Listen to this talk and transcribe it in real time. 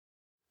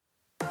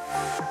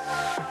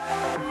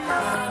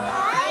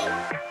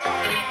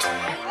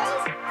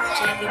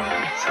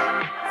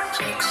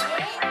Six, 5,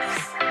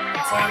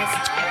 4,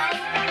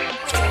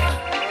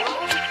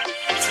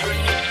 3,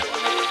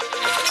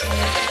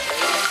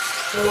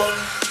 2, 1.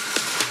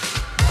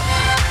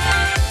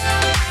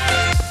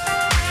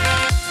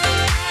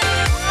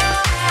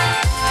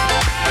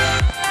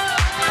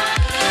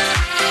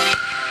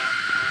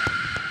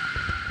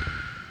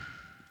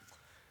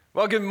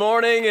 Well, good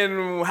morning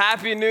and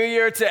Happy New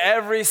Year to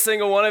every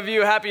single one of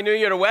you. Happy New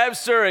Year to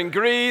Webster and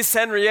Greece,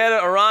 Henrietta,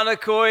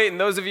 Aranacoit, and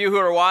those of you who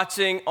are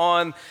watching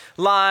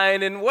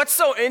online. And what's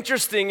so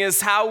interesting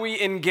is how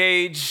we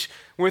engage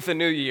with the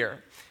new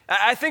year.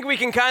 I think we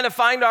can kind of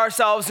find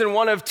ourselves in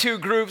one of two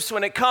groups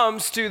when it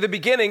comes to the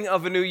beginning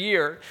of a new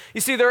year.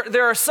 You see,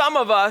 there are some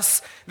of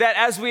us that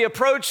as we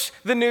approach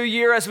the new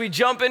year, as we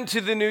jump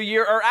into the new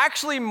year, are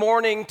actually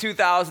mourning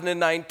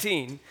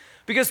 2019.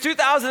 Because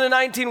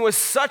 2019 was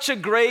such a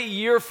great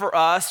year for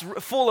us,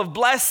 full of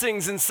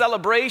blessings and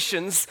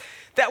celebrations,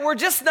 that we're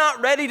just not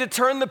ready to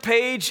turn the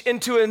page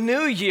into a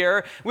new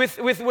year with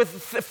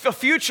a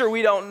future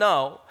we don't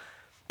know.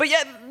 But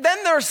yet,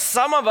 then there's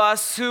some of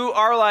us who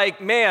are like,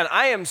 man,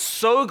 I am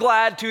so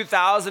glad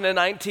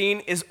 2019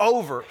 is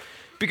over.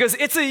 Because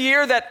it's a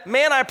year that,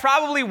 man, I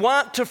probably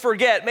want to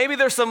forget. Maybe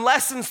there's some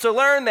lessons to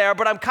learn there,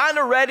 but I'm kind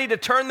of ready to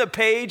turn the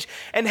page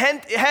and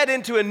head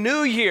into a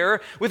new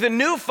year with a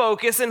new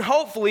focus and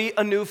hopefully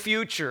a new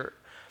future.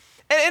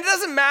 And it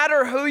doesn't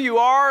matter who you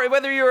are,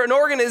 whether you're an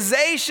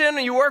organization,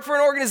 or you work for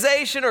an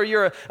organization, or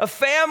you're a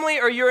family,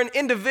 or you're an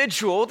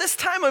individual. This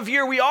time of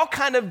year, we all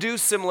kind of do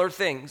similar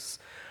things.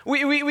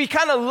 We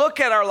kind of look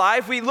at our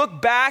life, we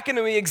look back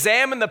and we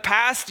examine the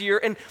past year,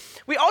 and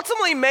we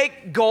ultimately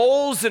make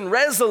goals and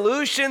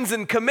resolutions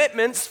and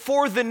commitments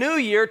for the new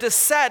year to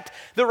set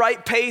the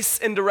right pace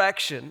and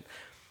direction.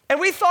 And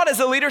we thought as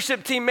a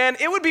leadership team, man,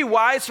 it would be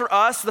wise for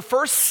us the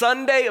first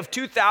Sunday of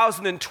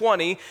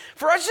 2020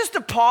 for us just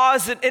to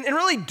pause and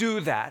really do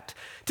that.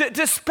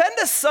 To spend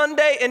a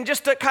Sunday and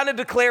just to kind of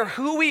declare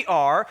who we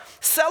are,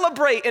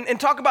 celebrate and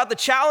talk about the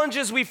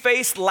challenges we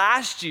faced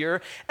last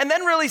year, and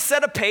then really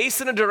set a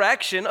pace and a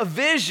direction, a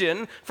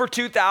vision for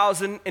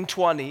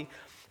 2020.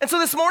 And so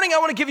this morning, I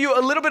want to give you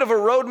a little bit of a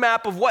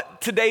roadmap of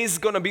what today's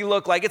going to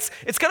look like. It's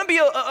going to be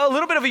a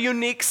little bit of a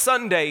unique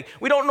Sunday.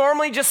 We don't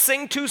normally just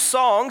sing two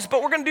songs,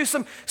 but we're going to do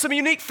some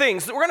unique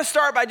things. We're going to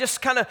start by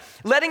just kind of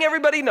letting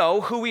everybody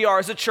know who we are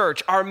as a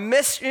church, our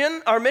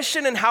mission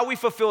and how we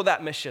fulfill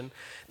that mission.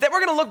 Then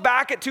we're going to look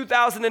back at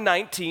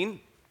 2019,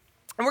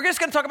 and we're just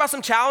going to talk about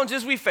some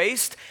challenges we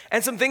faced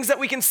and some things that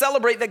we can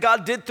celebrate that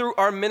God did through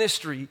our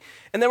ministry.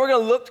 And then we're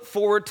going to look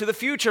forward to the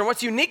future. And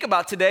what's unique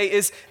about today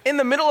is in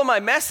the middle of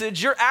my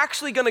message, we're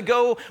going to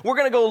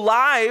go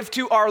live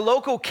to our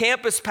local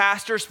campus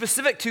pastor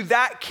specific to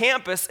that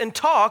campus and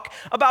talk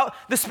about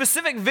the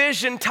specific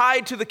vision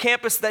tied to the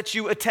campus that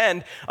you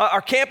attend. Our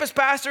campus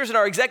pastors and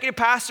our executive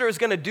pastor is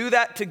going to do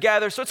that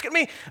together. So it's going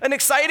to be an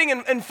exciting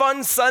and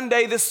fun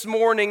Sunday this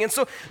morning. And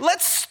so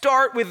let's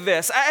start with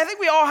this. I think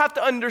we all have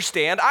to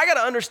understand, I got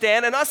to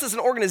understand, and us as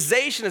an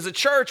organization, as a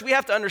church, we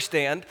have to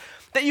understand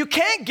that you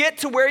can't get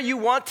to where you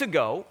want to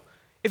go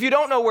if you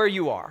don't know where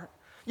you are.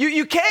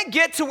 You can't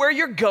get to where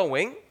you're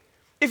going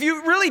if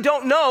you really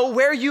don't know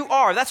where you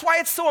are. That's why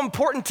it's so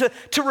important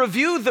to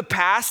review the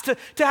past,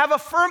 to have a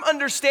firm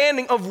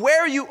understanding of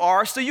where you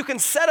are so you can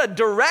set a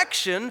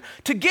direction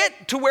to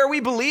get to where we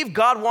believe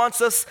God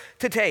wants us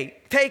to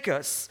take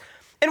us.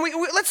 And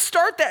let's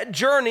start that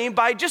journey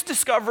by just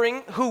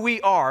discovering who we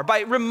are,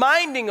 by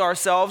reminding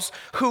ourselves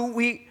who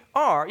we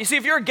are. You see,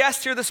 if you're a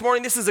guest here this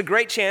morning, this is a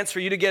great chance for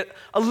you to get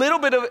a little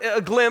bit of a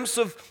glimpse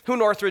of who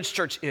Northridge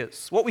Church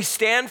is, what we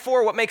stand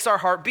for, what makes our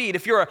heart beat.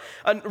 If you're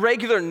a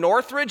regular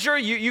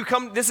Northridger, you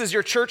come, this is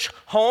your church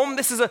home.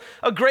 This is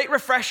a great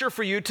refresher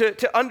for you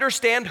to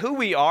understand who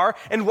we are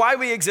and why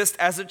we exist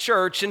as a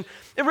church. And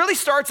it really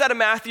starts out of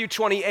Matthew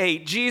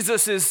 28.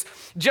 Jesus has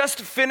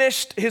just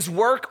finished his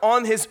work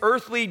on his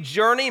earthly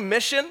journey,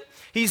 mission.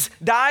 He's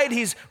died,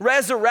 he's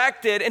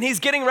resurrected, and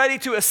he's getting ready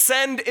to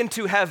ascend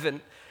into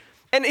heaven.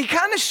 And he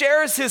kind of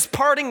shares his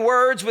parting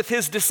words with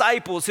his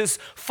disciples, his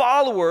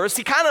followers.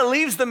 He kind of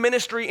leaves the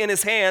ministry in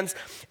his hands.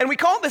 And we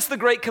call this the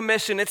Great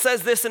Commission. It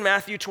says this in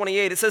Matthew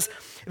 28. It says,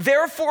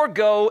 "Therefore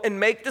go and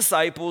make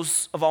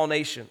disciples of all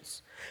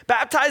nations,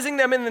 baptizing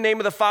them in the name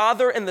of the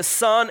Father and the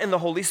Son and the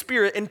Holy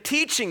Spirit, and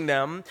teaching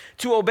them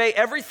to obey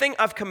everything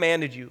I've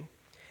commanded you.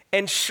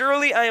 And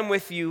surely I am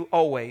with you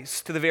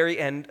always to the very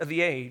end of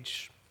the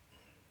age."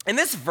 In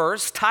this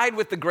verse, tied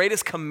with the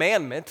greatest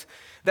commandment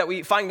that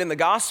we find in the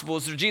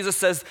Gospels, Jesus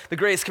says the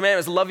greatest commandment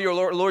is love your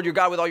Lord your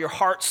God with all your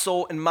heart,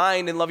 soul, and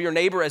mind, and love your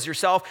neighbor as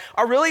yourself,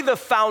 are really the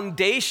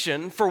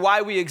foundation for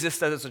why we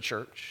exist as a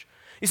church.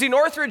 You see,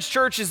 Northridge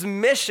Church's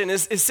mission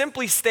is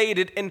simply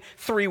stated in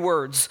three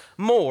words: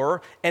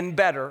 more and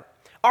better.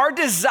 Our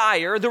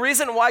desire, the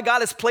reason why God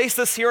has placed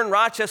us here in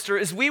Rochester,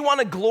 is we want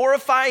to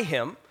glorify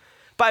him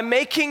by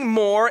making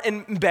more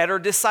and better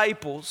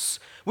disciples.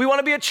 We want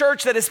to be a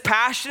church that is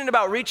passionate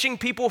about reaching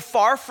people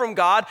far from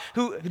God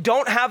who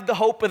don't have the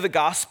hope of the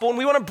gospel, and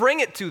we want to bring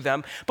it to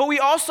them. But we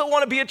also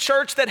want to be a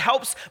church that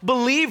helps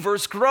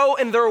believers grow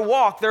in their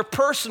walk, their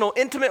personal,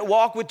 intimate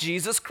walk with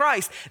Jesus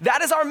Christ.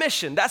 That is our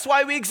mission. That's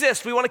why we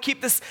exist. We want to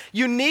keep this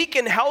unique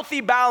and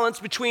healthy balance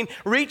between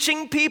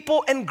reaching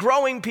people and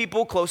growing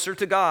people closer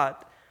to God.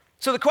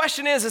 So the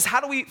question is how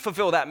do we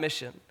fulfill that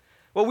mission?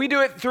 Well, we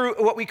do it through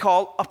what we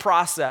call a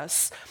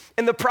process.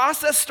 And the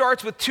process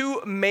starts with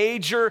two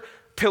major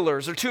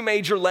pillars or two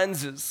major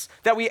lenses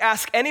that we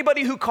ask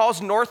anybody who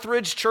calls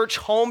Northridge Church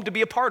home to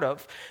be a part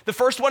of. The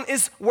first one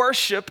is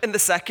worship, and the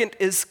second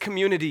is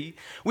community.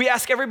 We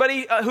ask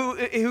everybody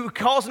who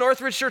calls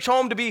Northridge Church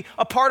home to be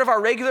a part of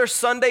our regular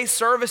Sunday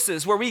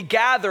services where we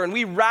gather and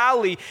we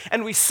rally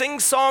and we sing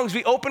songs,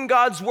 we open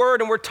God's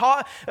word, and we're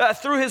taught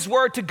through his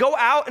word to go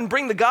out and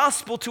bring the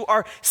gospel to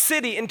our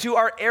city and to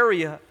our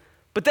area.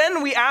 But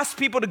then we ask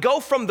people to go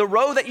from the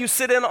row that you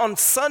sit in on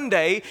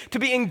Sunday to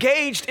be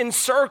engaged in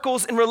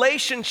circles and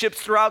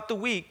relationships throughout the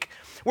week,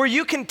 where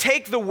you can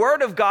take the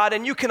word of God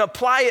and you can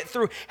apply it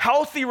through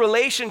healthy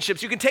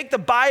relationships. You can take the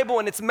Bible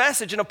and its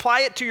message and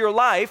apply it to your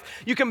life.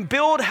 You can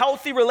build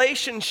healthy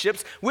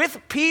relationships with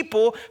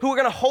people who are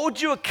going to hold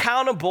you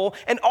accountable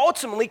and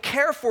ultimately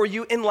care for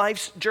you in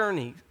life's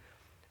journey.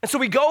 And so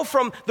we go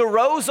from the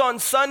rows on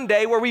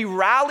Sunday where we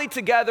rally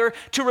together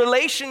to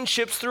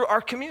relationships through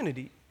our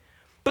community.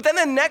 But then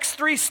the next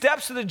three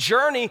steps of the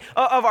journey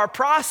of our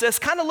process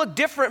kind of look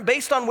different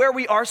based on where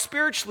we are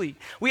spiritually.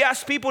 We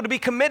ask people to be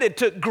committed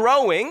to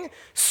growing,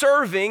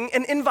 serving,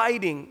 and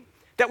inviting.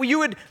 That you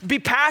would be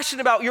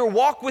passionate about your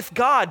walk with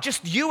God,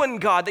 just you and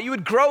God. That you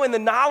would grow in the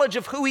knowledge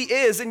of who he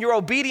is and your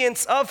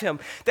obedience of him.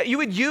 That you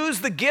would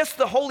use the gifts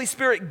the Holy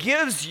Spirit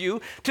gives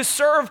you to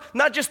serve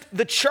not just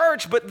the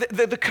church, but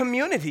the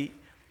community.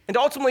 And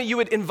ultimately, you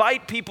would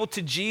invite people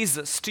to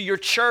Jesus, to your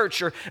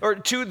church, or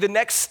to the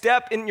next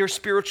step in your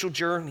spiritual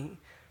journey.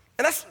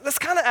 And that's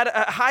kind of at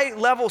a high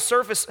level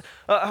surface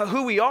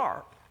who we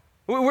are.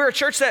 We're a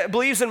church that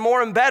believes in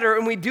more and better,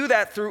 and we do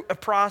that through a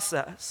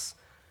process.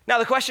 Now,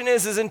 the question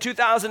is in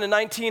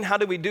 2019, how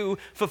do we do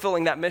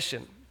fulfilling that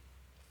mission?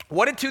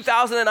 What did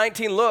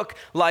 2019 look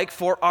like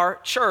for our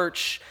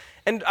church?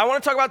 And I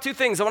want to talk about two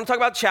things. I want to talk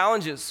about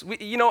challenges.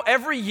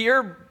 Every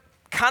year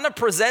kind of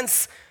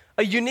presents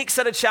a unique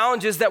set of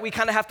challenges that we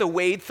kind of have to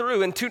wade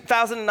through, and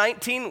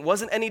 2019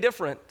 wasn't any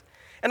different.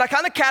 And I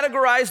kind of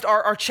categorized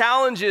our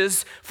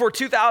challenges for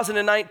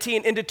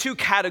 2019 into two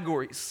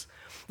categories.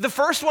 The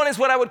first one is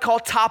what I would call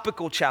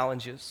topical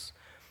challenges.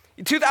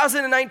 In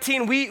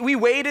 2019, we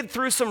waded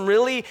through some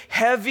really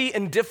heavy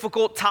and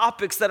difficult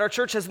topics that our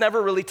church has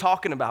never really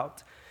talked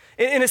about.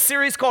 In a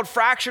series called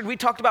Fractured, we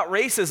talked about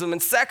racism and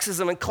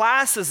sexism and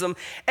classism,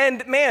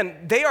 and man,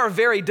 they are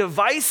very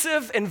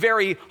divisive and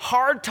very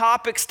hard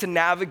topics to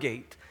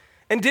navigate.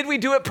 And did we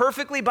do it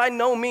perfectly? By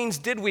no means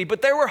did we,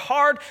 but there were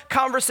hard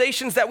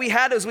conversations that we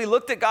had as we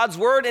looked at God's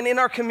word and in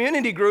our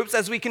community groups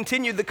as we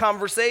continued the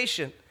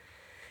conversation.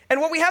 And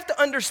what we have to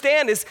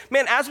understand is,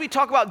 man, as we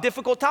talk about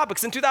difficult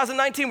topics, in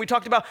 2019, we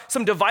talked about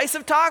some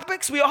divisive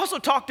topics. We also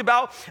talked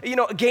about,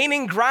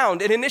 gaining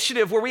ground, an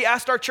initiative where we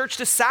asked our church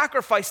to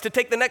sacrifice to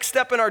take the next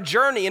step in our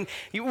journey. And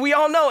we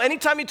all know,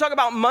 anytime you talk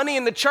about money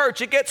in the church,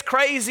 it gets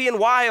crazy and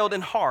wild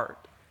and hard.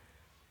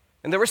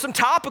 And there were some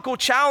topical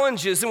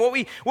challenges, and what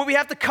we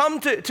have to come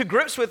to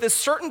grips with is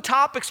certain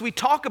topics we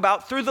talk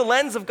about through the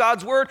lens of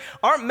God's word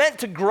aren't meant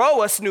to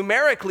grow us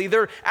numerically.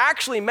 They're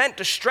actually meant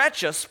to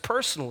stretch us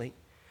personally,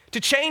 to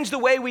change the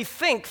way we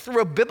think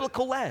through a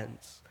biblical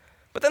lens.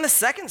 But then the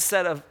second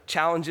set of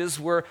challenges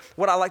were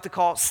what I like to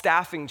call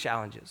staffing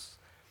challenges.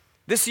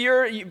 This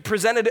year you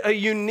presented a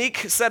unique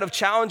set of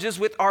challenges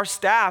with our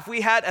staff. We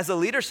had, as a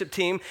leadership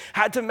team,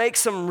 had to make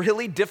some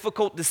really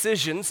difficult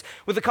decisions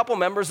with a couple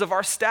members of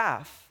our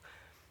staff.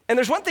 And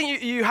there's one thing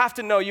you have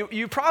to know.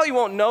 You probably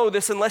won't know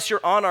this unless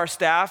you're on our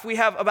staff. We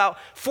have about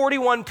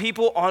 41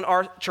 people on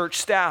our church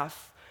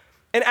staff.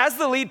 And as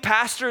the lead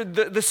pastor,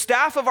 the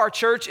staff of our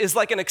church is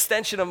like an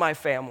extension of my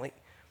family.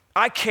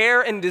 I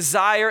care and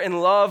desire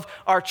and love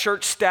our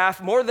church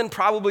staff more than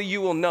probably you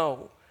will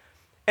know.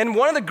 And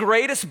one of the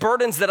greatest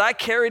burdens that I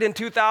carried in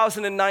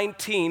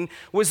 2019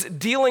 was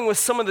dealing with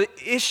some of the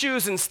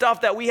issues and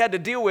stuff that we had to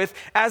deal with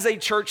as a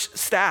church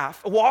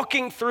staff,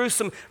 walking through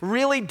some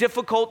really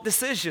difficult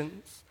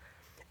decisions.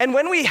 And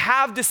when we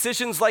have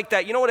decisions like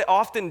that, you know what it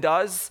often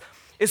does?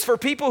 Is for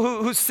people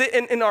who sit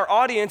in our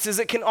audiences,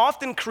 it can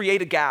often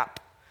create a gap.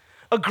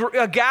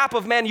 A gap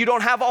of, man, you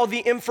don't have all the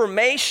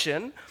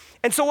information.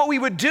 And so what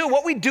we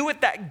do with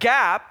that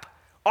gap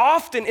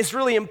often is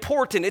really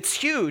important. It's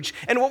huge.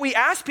 And what we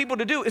ask people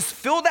to do is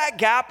fill that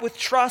gap with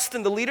trust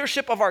in the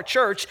leadership of our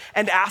church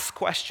and ask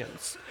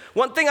questions.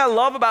 One thing I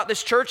love about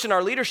this church and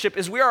our leadership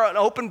is we are an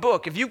open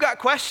book. If you've got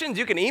questions,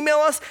 you can email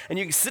us and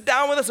you can sit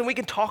down with us and we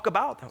can talk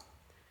about them.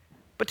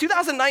 But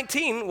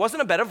 2019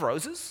 wasn't a bed of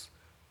roses.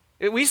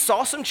 We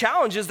saw some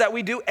challenges that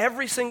we do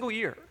every single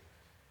year.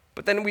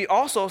 But then we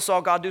also saw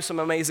God do some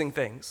amazing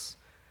things.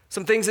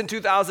 Some things in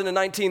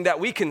 2019 that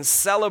we can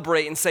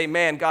celebrate and say,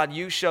 man, God,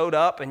 you showed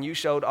up and you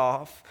showed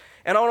off.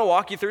 And I want to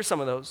walk you through some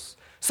of those.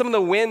 Some of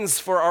the wins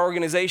for our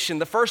organization.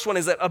 The first one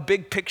is a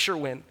big picture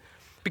win,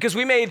 because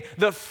we made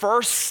the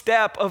first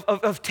step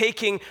of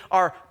taking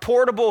our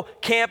portable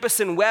campus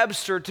in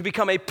Webster to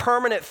become a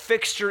permanent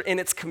fixture in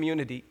its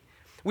community.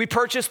 We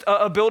purchased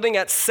a building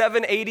at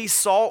 780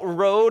 Salt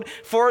Road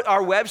for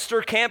our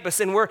Webster campus,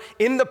 and we're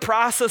in the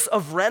process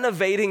of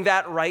renovating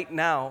that right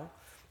now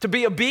to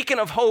be a beacon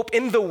of hope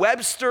in the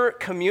Webster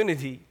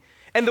community.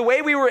 And the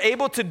way we were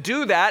able to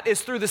do that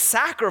is through the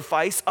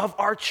sacrifice of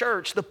our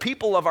church, the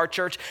people of our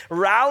church,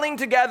 rallying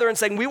together and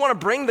saying, we want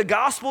to bring the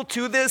gospel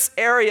to this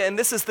area, and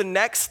this is the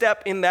next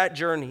step in that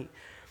journey.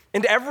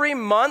 And every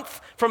month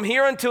from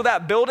here until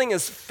that building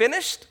is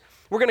finished,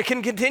 we're going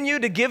to continue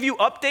to give you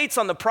updates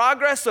on the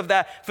progress of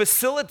that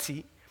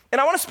facility. And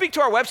I want to speak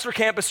to our Webster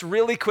campus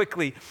really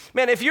quickly.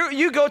 Man, if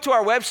you go to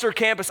our Webster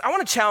campus, I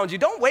want to challenge you.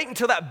 Don't wait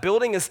until that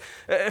building is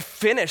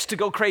finished to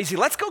go crazy.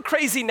 Let's go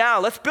crazy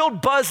now. Let's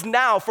build buzz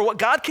now for what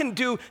God can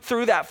do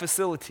through that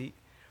facility.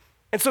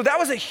 And so that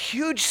was a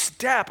huge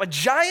step, a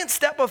giant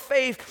step of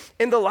faith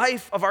in the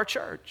life of our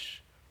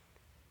church.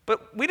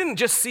 But we didn't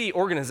just see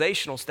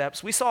organizational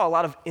steps. We saw a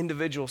lot of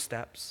individual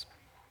steps.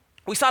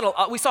 We saw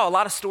a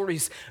lot of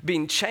stories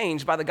being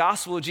changed by the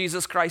gospel of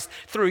Jesus Christ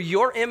through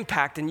your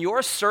impact and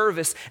your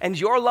service and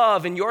your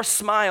love and your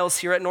smiles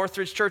here at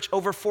Northridge Church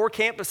over 4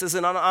 campuses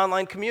and an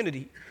online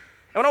community.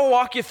 I want to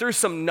walk you through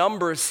some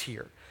numbers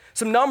here,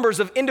 some numbers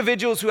of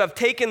individuals who have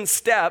taken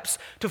steps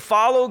to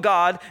follow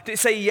God, to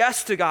say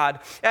yes to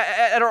God.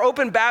 At our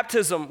open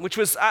baptism, which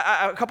was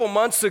a couple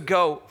months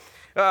ago,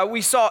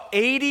 we saw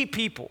 80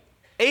 people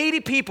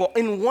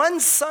in one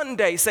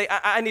Sunday say,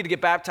 I need to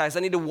get baptized. I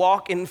need to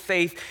walk in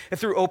faith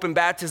through open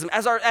baptism.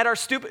 At our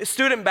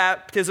student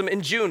baptism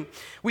in June,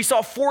 we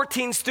saw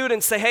 14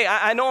 students say, hey,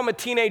 I know I'm a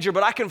teenager,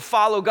 but I can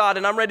follow God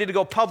and I'm ready to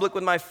go public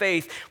with my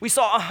faith. We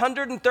saw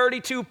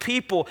 132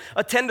 people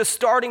attend a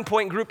starting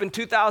point group in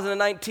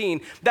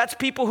 2019. That's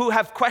people who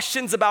have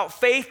questions about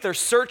faith. They're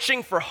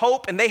searching for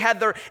hope, and they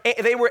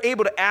were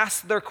able to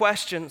ask their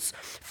questions.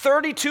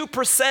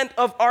 32%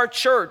 of our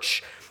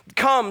church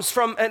comes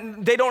from,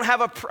 and they don't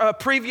have a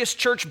previous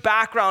church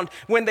background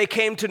when they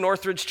came to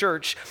Northridge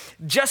Church.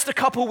 Just a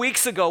couple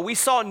weeks ago, we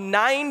saw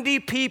 90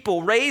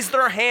 people raise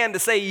their hand to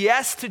say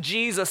yes to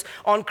Jesus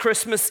on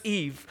Christmas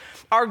Eve.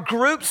 Our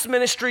groups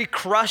ministry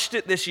crushed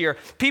it this year.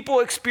 People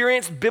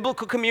experienced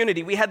biblical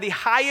community. We had the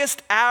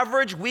highest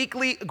average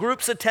weekly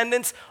groups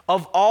attendance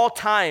of all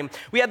time.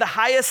 We had the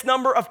highest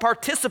number of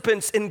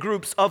participants in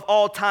groups of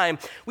all time.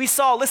 We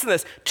saw, listen to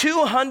this,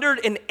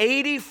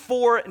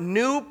 284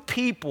 new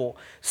people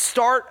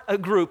start a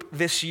group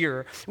this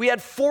year. We had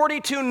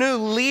 42 new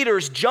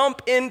leaders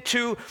jump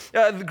into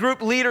the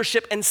group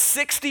leadership, and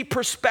 60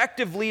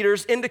 prospective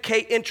leaders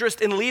indicate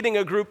interest in leading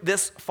a group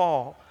this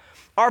fall.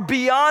 Our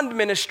Beyond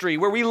ministry,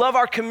 where we love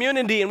our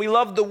community and we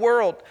love the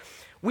world,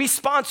 we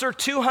sponsor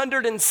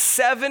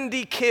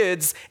 270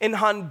 kids in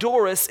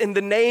Honduras in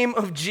the name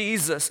of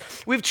Jesus.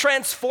 We've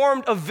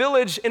transformed a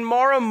village in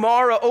Mara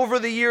Mara over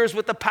the years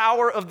with the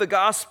power of the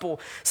gospel.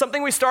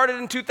 Something we started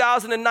in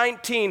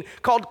 2019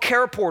 called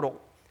Care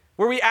Portal,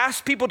 where we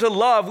asked people to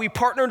love. We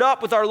partnered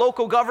up with our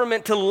local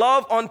government to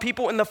love on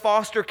people in the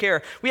foster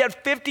care. We had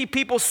 50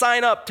 people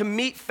sign up to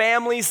meet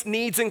families'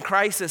 needs in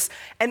crisis.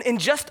 And in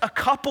just a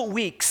couple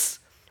weeks,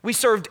 we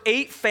served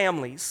 8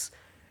 families,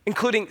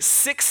 including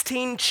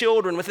 16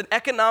 children, with an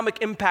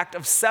economic impact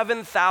of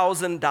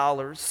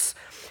 $7,000.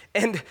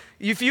 And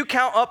if you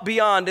count up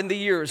beyond in the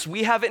years,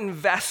 we have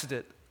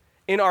invested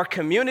in our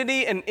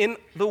community and in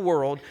the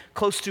world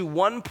close to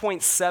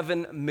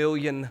 $1.7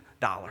 million.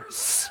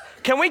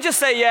 Can we just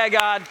say, yeah,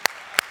 God?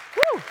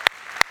 Woo.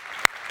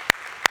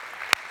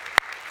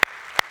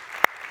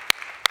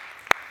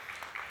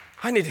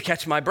 I need to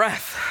catch my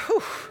breath.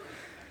 Whew.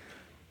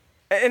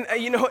 And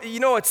you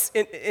know what's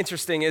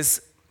interesting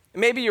is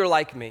maybe you're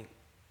like me,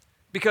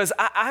 because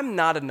I'm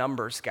not a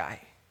numbers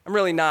guy. I'm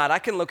really not. I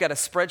can look at a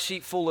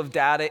spreadsheet full of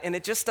data and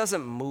it just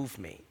doesn't move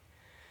me.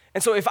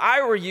 And so if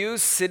I were you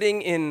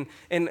sitting in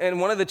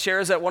one of the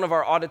chairs at one of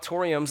our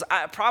auditoriums,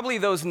 probably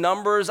those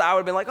numbers, I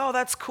would have been like, oh,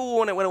 that's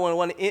cool, and it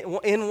went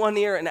in one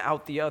ear and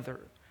out the other.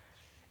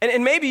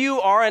 And maybe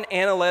you are an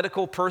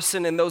analytical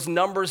person, and those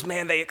numbers,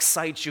 man, they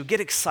excite you.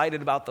 Get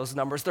excited about those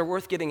numbers. They're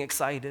worth getting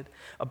excited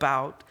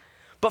about.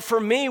 But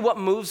for me, what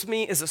moves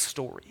me is a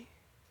story,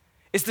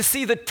 is to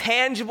see the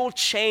tangible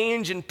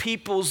change in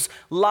people's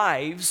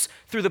lives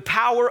through the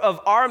power of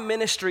our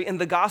ministry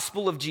and the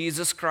gospel of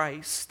Jesus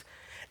Christ.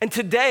 And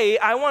today,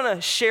 I want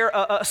to share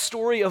a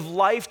story of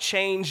life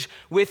change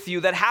with you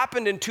that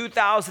happened in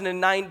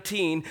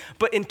 2019,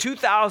 but in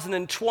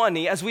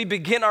 2020, as we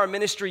begin our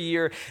ministry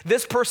year,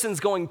 this person's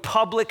going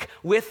public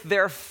with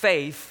their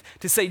faith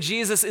to say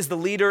Jesus is the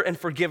leader and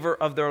forgiver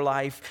of their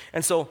life.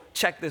 And so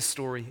check this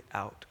story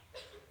out.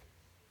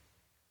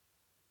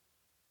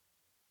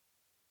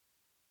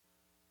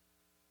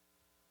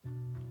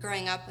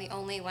 Growing up, we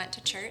only went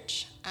to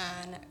church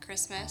on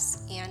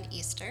Christmas and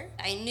Easter.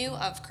 I knew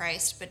of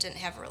Christ, but didn't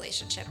have a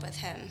relationship with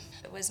him.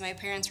 It was my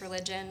parents'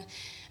 religion.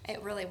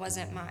 It really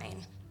wasn't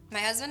mine. My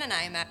husband and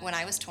I met when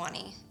I was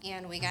 20,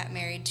 and we got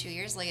married 2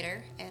 years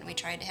later, and we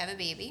tried to have a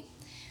baby.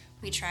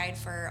 We tried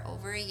for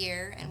over a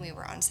year, and we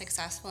were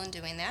unsuccessful in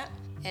doing that.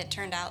 It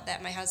turned out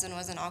that my husband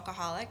was an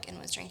alcoholic and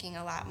was drinking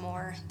a lot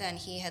more than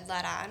he had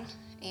let on,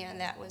 and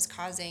that was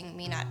causing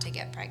me not to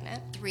get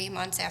pregnant. 3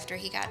 months after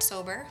he got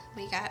sober,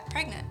 we got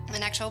pregnant.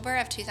 In October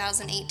of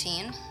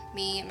 2018,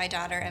 me, my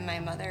daughter, and my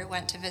mother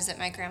went to visit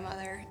my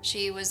grandmother.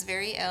 She was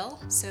very ill,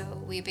 so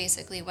we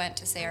basically went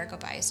to say our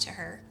goodbyes to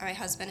her. My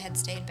husband had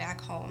stayed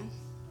back home.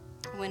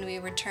 When we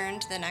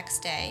returned the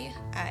next day,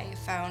 I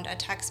found a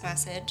text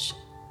message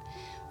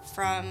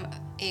from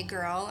a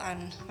girl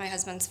on my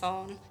husband's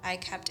phone. I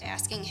kept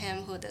asking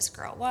him who this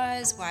girl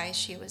was, why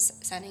she was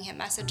sending him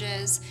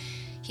messages.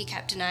 He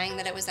kept denying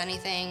that it was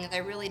anything. I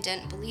really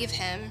didn't believe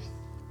him,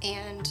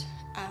 and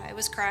I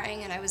was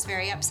crying and I was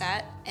very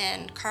upset.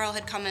 And Carl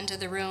had come into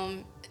the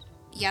room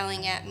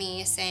yelling at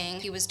me,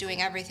 saying he was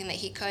doing everything that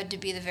he could to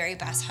be the very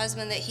best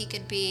husband that he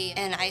could be,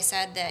 and I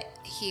said that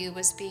he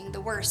was being the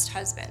worst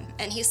husband,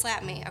 and he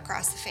slapped me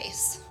across the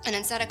face. And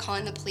instead of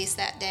calling the police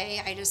that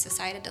day, I just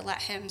decided to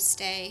let him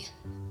stay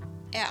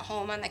at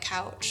home on the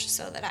couch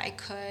so that I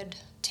could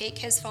take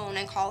his phone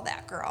and call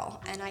that girl,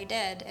 and I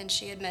did, and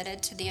she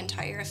admitted to the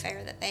entire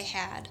affair that they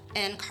had.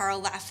 And Carl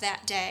left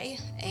that day,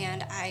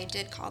 and I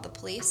did call the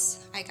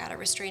police. I got a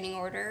restraining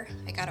order.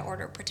 I got an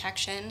order of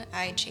protection.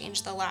 I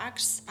changed the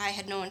locks. I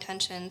had no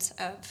intentions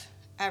of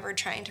ever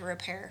trying to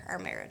repair our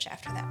marriage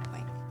after that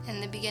point. In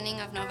the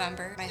beginning of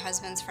November, my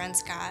husband's friend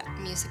Scott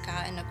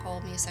Musica and Nicole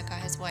Musica,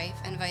 his wife,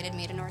 invited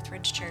me to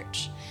Northridge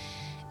Church.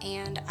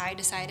 And I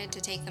decided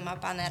to take them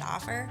up on that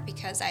offer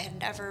because I had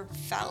never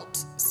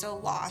felt so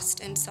lost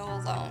and so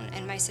alone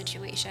in my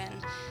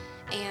situation.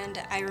 And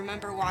I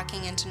remember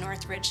walking into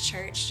Northridge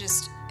Church,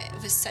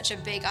 it was such a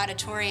big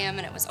auditorium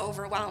and it was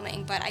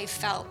overwhelming, but I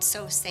felt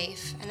so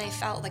safe and I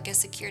felt like a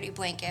security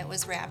blanket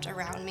was wrapped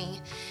around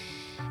me.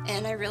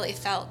 And I really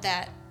felt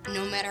that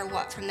no matter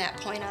what from that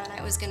point on,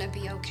 I was gonna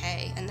be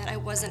okay and that I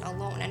wasn't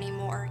alone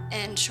anymore.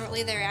 And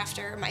shortly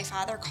thereafter, my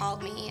father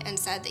called me and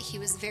said that he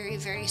was very,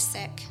 very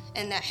sick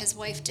and that his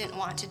wife didn't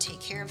want to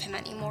take care of him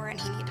anymore and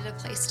he needed a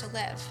place to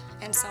live.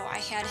 And so I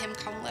had him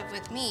come live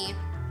with me,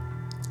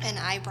 and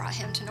I brought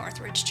him to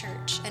Northridge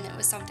Church, and it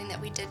was something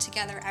that we did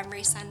together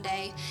every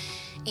Sunday.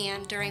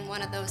 And during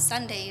one of those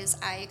Sundays,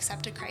 I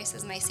accepted Christ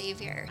as my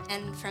Savior.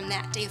 And from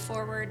that day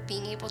forward,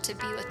 being able to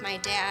be with my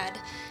dad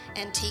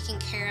and taking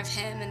care of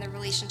him and the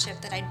relationship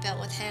that I'd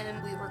built with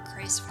him, we were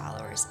Christ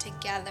followers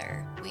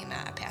together. We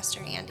met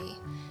Pastor Andy,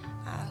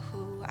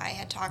 who I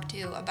had talked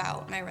to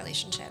about my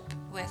relationship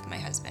with my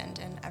husband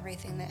and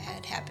everything that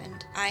had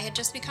happened. I had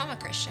just become a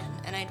Christian,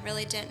 and I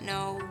really didn't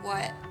know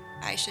what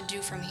I should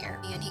do from here.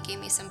 And he gave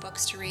me some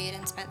books to read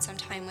and spent some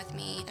time with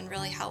me and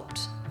really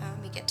helped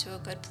me get to a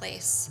good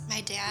place.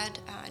 My dad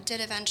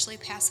did eventually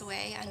pass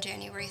away on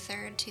January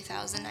 3rd,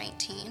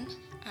 2019,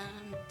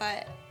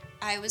 but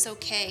I was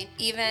okay.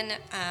 Even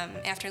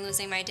after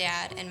losing my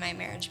dad and my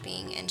marriage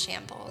being in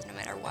shambles, no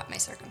matter what my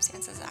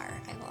circumstances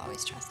are, I will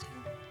always trust him.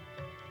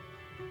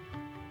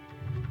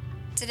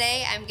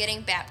 Today, I'm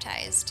getting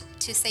baptized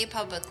to say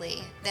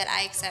publicly that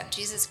I accept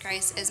Jesus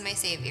Christ as my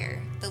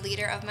Savior, the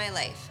leader of my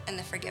life, and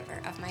the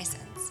forgiver of my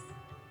sins.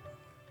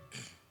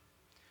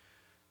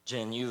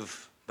 Jen,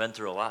 you've been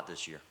through a lot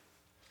this year,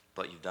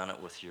 but you've done it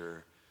with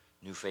your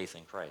new faith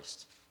in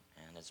Christ.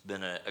 And it's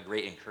been a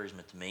great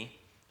encouragement to me.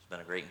 It's been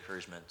a great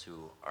encouragement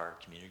to our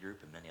community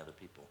group and many other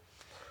people.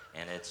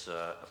 And it's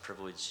a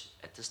privilege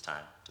at this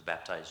time to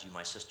baptize you,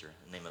 my sister,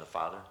 in the name of the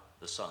Father,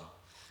 the Son,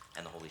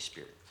 and the Holy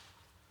Spirit.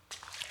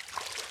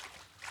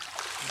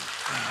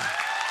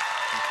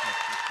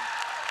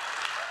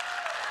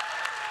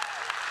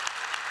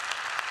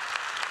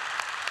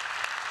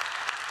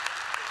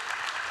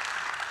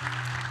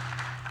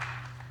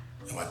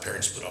 My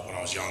parents split up when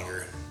I was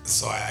younger,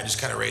 so I just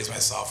kind of raised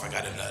myself. I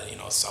got into,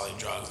 selling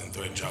drugs and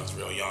doing drugs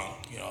real young,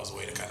 as a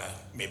way to kind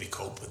of maybe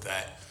cope with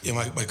that.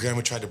 My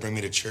grandma tried to bring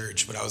me to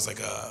church, but I was like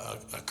a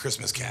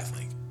Christmas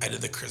Catholic. I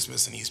did the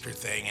Christmas and Easter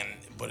thing,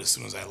 but as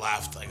soon as I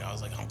left, I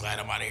was like, I'm glad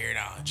I'm out of here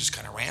now. I just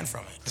kind of ran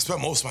from it. I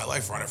spent most of my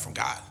life running from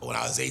God. When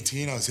I was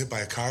 18, I was hit by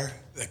a car.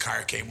 The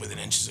car came within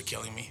inches of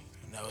killing me,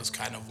 and that was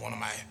kind of one of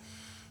my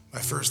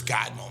first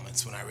God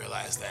moments when I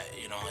realized that,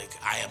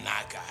 I am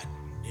not God.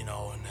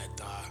 And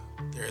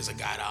that there is a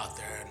God out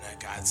there and that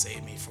God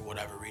saved me for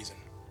whatever reason.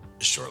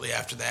 Shortly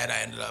after that,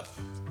 I ended up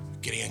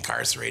getting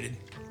incarcerated.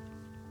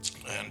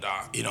 And,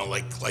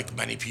 like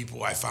many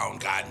people, I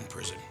found God in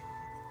prison.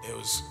 It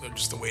was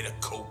just a way to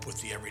cope with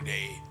the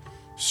everyday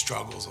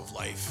struggles of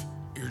life.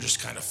 You're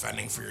just kind of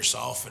fending for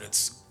yourself, and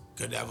it's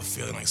good to have a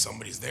feeling like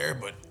somebody's there,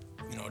 but,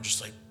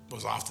 just like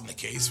was often the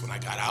case when I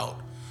got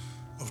out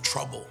of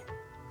trouble,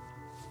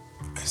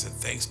 I said,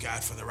 thanks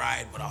God for the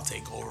ride, but I'll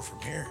take over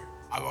from here.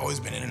 I've always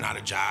been in and out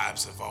of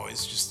jobs.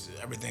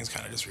 Everything's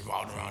kind of just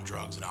revolved around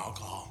drugs and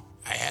alcohol.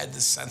 I had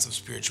this sense of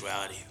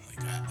spirituality.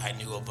 I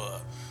knew of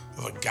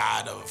of a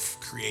God of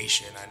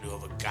creation. I knew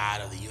of a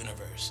God of the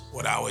universe.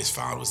 What I always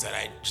found was that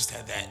I just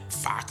had that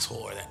foxhole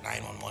or that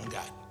 911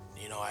 God.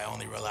 You know, I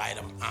only relied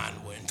on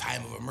in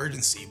time of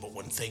emergency, but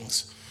when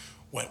things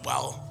went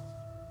well,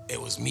 it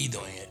was me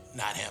doing it,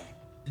 not him.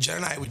 Jen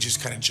and I, we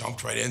just kind of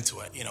jumped right into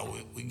it. You know,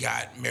 we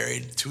got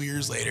married 2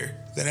 years later.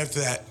 Then after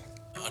that,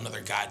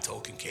 another God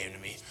token came to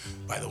me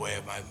by the way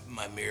of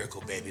my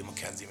miracle baby,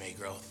 Mackenzie May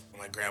Growth.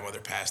 When my grandmother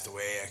passed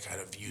away, I kind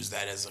of used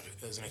that as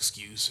an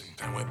excuse and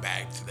kind of went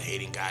back to the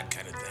hating God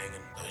kind of thing.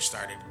 And I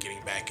started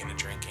getting back into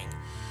drinking.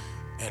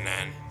 And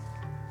then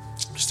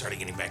I started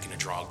getting back into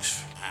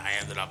drugs. I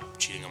ended up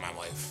cheating on my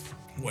wife.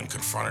 When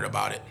confronted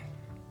about it,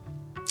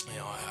 you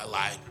know, I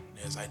lied,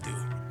 as I do.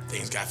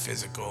 Things got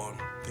physical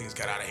and things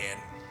got out of hand.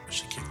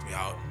 She kicked me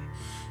out.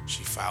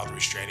 She filed a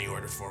restraining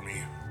order for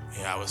me.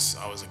 Yeah, I was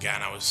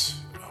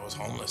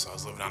homeless. I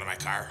was living out of my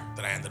car.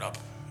 Then I ended up,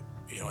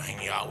 you know,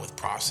 hanging out with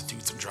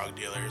prostitutes and drug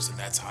dealers, and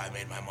that's how I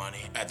made my money.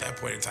 At that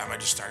point in time, I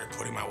just started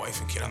putting my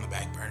wife and kid on the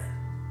back burner.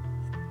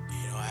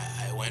 You know,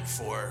 I went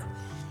for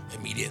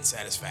immediate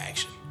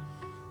satisfaction,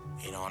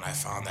 you know, and I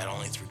found that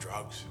only through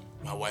drugs.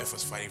 My wife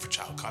was fighting for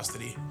child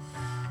custody,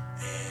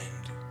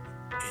 and,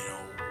 you know,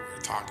 we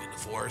were talking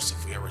divorce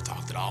if we ever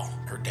talked at all.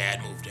 Her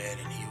dad moved in,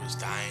 and he was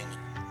dying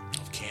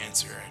of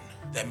cancer,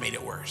 and that made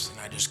it worse. And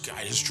I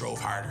just drove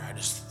harder. I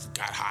just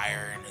got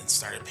higher and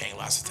started paying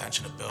less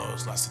attention to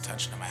bills, less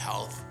attention to my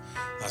health,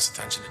 less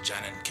attention to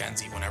Jen and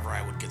Kenzie whenever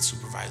I would get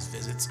supervised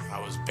visits. I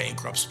was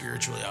bankrupt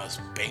spiritually. I was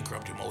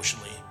bankrupt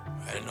emotionally.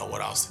 I didn't know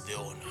what else to do,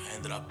 and I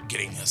ended up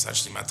getting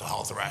essentially mental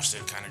health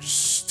arrested, kind of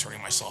just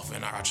turning myself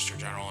in at Rochester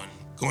General and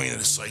going into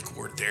the psych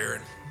ward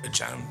there. And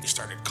Jen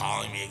started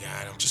calling me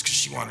again just because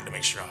she wanted to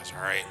make sure I was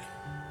all right,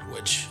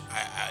 which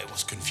I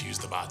was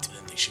confused about.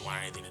 Didn't think she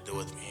wanted anything to do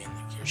with me,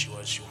 and here she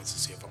was. She wants to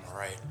see if I'm all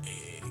right.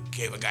 It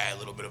gave a guy a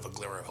little bit of a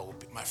glimmer of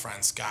hope. My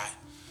friend Scott,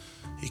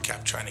 he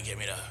kept trying to get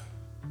me to,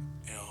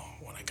 you know,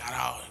 when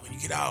you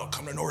get out,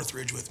 come to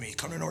Northridge with me.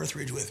 Come to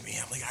Northridge with me.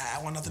 I'm like,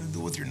 I want nothing to do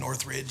with your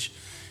Northridge.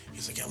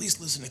 He's like, at least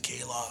listen to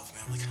K-Love.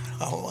 Man, I'm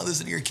like, I don't want to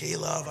listen to your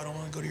K-Love. I don't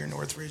want to go to your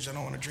Northridge. I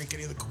don't want to drink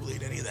any of the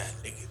Kool-Aid, any of that.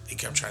 They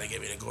kept trying to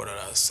get me to go to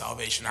the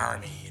Salvation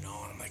Army, you know,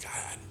 and I'm like,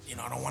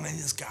 I don't want any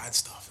of this God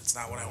stuff. It's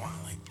not what I want.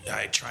 Like,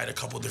 I tried a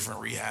couple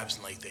different rehabs,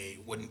 and like they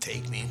wouldn't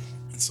take me.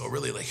 And so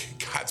really, like,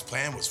 God's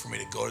plan was for me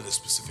to go to this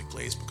specific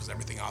place because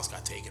everything else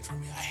got taken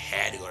from me. I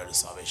had to go to the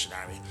Salvation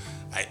Army.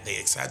 They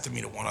accepted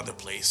me to one other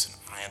place, and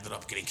I ended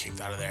up getting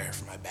kicked out of there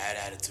for my bad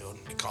attitude.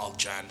 They called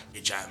John.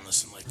 Hey, John,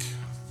 listen, like,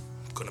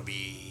 I'm gonna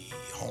be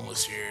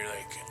homeless here.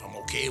 Like, I'm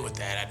okay with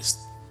that. I just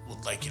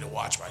would like you to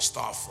watch my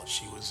stuff. Like,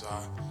 she was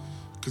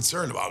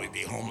concerned about me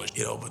being homeless,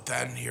 you know, but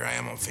then here I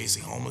am, I'm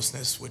facing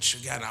homelessness, which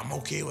again, I'm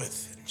okay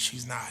with, and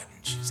she's not.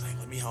 And she's like,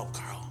 let me help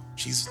Carl.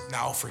 She's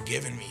now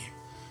forgiven me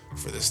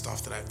for this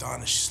stuff that I've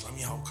done, and she's let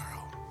me help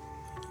Carl.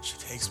 And she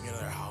takes me to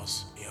their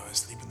house. You know, I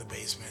sleep in the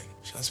basement.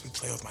 She lets me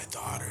play with my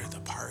daughter at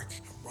the park.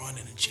 I'm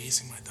running and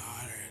chasing my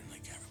daughter, and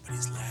like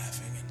everybody's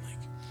laughing, and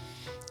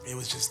like, it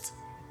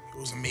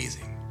was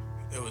amazing.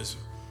 It was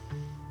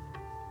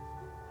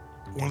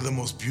one of the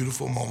most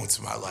beautiful moments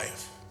of my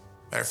life.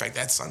 Matter of fact,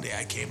 that Sunday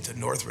I came to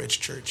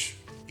Northridge Church,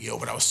 you know,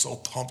 but I was so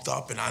pumped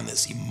up and on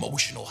this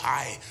emotional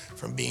high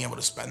from being able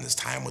to spend this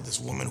time with this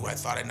woman who I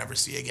thought I'd never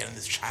see again, and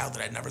this child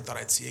that I never thought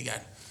I'd see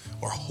again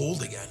or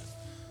hold again.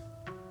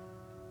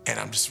 And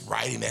I'm just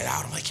writing that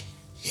out. I'm like,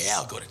 yeah,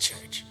 I'll go to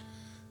church.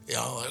 You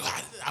know,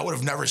 I would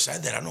have never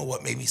said that. I don't know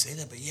what made me say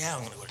that, but yeah,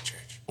 I'm gonna go to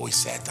church. We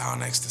sat down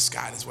next to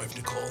Scott and his wife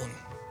Nicole, and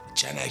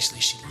Jen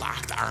actually, she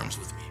locked arms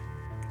with me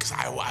because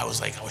I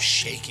was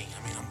shaking.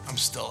 I mean, I'm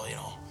still, you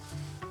know,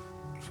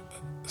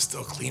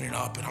 still cleaning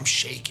up, and I'm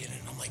shaking,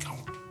 and I'm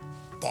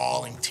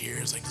bawling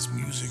tears, like this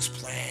music's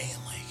playing,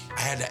 and like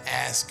I had to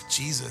ask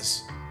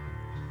Jesus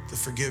to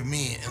forgive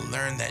me and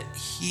learn that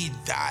he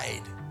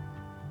died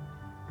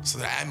so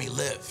that I may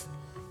live.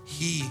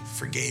 He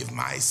forgave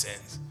my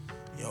sins.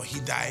 You know, he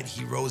died,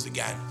 he rose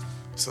again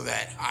so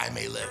that I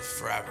may live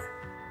forever.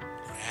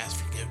 And I asked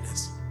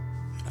forgiveness,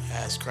 and I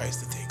asked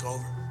Christ to take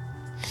over.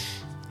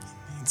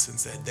 And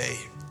since that day,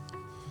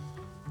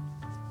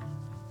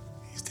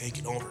 he's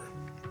taken over.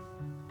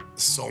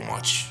 So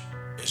much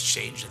has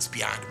changed, it's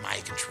beyond my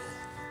control.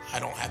 I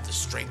don't have the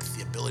strength,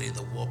 the ability,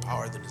 the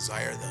willpower, the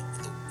desire,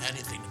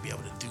 anything to be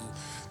able to do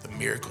the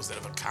miracles that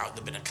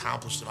have been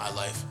accomplished in my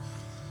life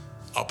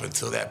up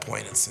until that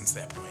point and since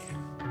that point.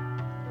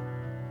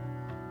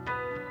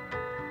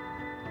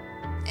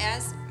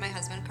 As my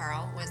husband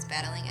Carl was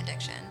battling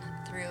addiction,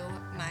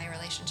 through my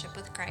relationship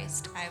with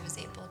Christ, I was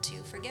able to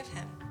forgive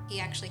him.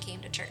 He actually came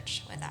to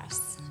church with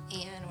us,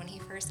 and when he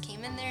first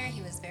came in there,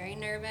 he was very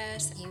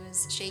nervous. He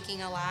was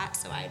shaking a lot,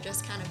 so I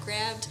just kind of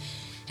grabbed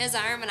his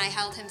arm and I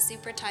held him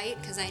super tight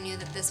because I knew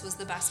that this was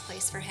the best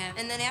place for him.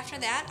 And then after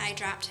that, I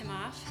dropped him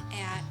off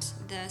at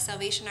the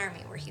Salvation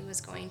Army, where he was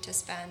going to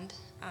spend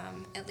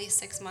at least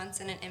 6 months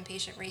in an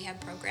inpatient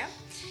rehab program.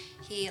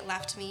 He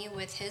left me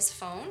with his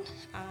phone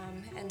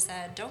and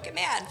said, don't get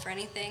mad for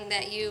anything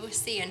that you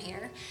see in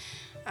here.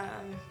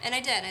 And I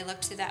did. I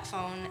looked through that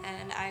phone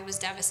and I was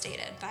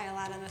devastated by a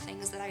lot of the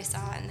things that I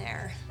saw in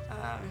there.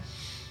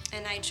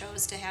 And I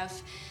chose to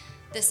have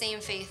the same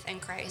faith in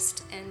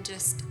Christ and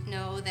just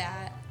know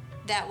that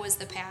that was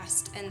the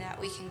past and that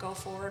we can go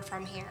forward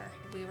from here.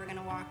 We were going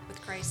to walk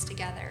with Christ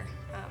together.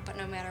 But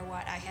no matter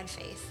what, I had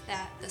faith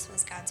that this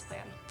was God's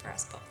plan for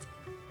us both.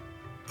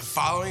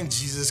 Following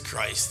Jesus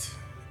Christ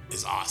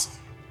is awesome,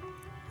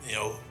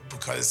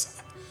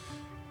 because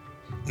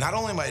not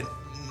only am I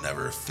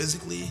never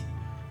physically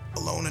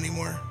alone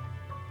anymore,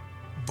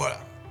 but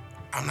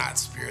I'm not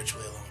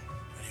spiritually alone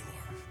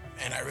anymore.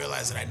 And I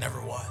realized that I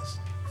never was.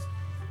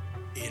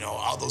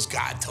 All those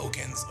God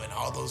tokens and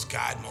all those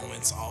God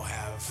moments all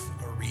have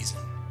a reason.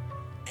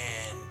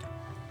 And,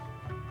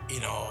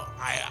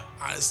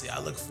 I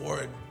look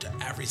forward to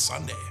every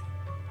Sunday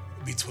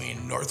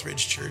between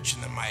Northridge Church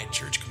and then my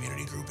church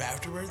community group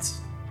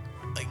afterwards.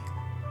 Like,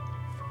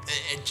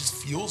 it just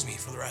fuels me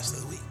for the rest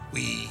of the week.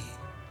 We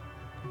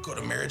go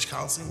to marriage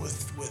counseling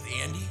with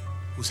Andy,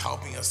 who's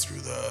helping us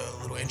through the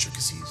little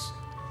intricacies,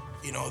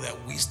 that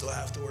we still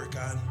have to work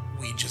on.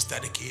 We just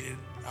dedicated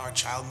our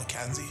child,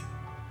 Mackenzie,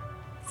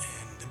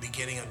 in the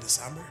beginning of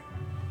December.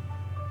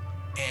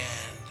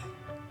 And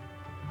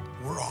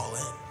we're all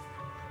in,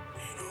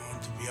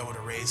 and to be able to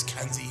raise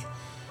Kenzie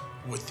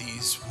with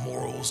these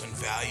morals and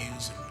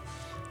values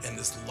and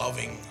this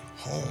loving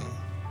home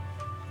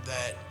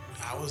that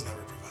I was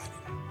never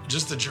provided.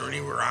 Just the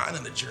journey we're on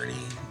and the journey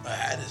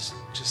ahead is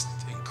just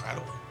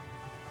incredible.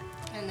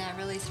 And that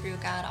really through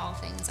God, all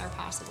things are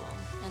possible.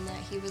 And that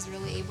he was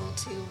really able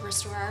to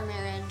restore our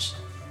marriage,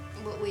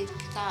 what we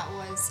thought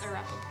was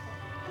irreparable.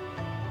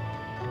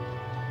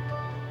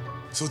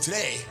 So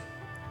today,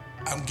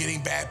 I'm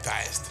getting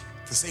baptized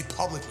to say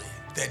publicly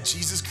that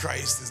Jesus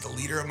Christ is the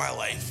leader of my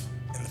life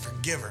and the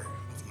forgiver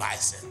of my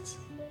sins.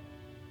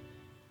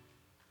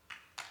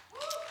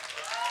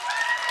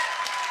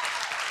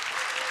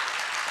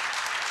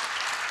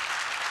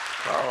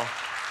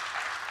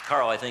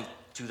 Carl, I think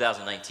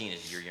 2019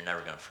 is a year you're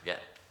never going to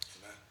forget.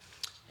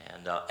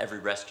 And every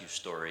rescue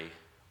story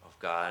of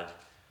God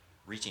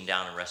reaching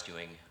down and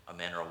rescuing a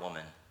man or a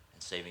woman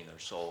and saving their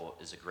soul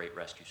is a great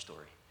rescue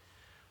story.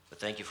 But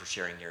thank you for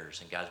sharing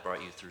yours. And God's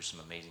brought you through some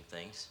amazing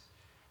things.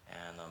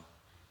 And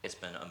it's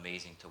been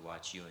amazing to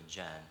watch you and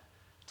Jen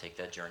take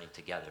that journey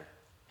together.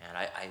 And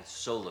I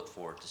so look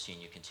forward to seeing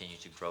you continue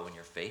to grow in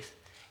your faith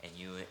and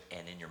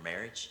in your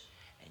marriage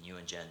and you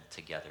and Jen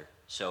together.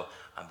 So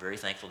I'm very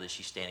thankful that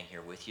she's standing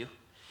here with you.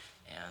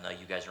 And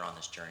you guys are on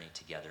this journey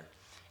together.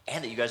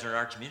 And that you guys are in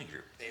our community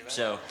group. Amen.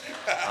 So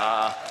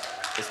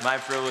it's my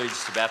privilege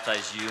to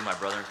baptize you, my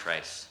brother in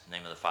Christ, in the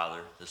name of the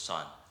Father, the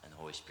Son, and the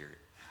Holy Spirit.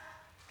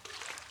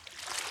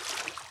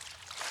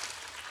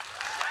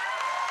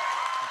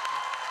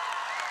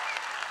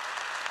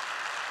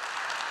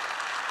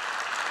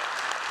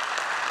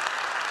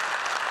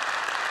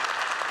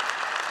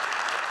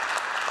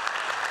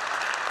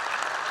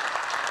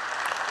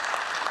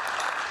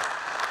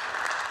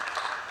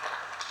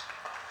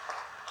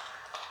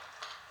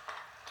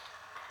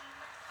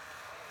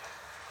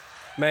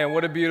 Man,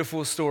 what a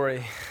beautiful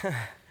story.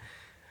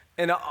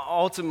 And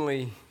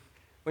ultimately,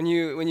 when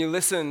you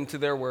listen to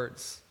their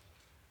words,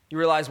 you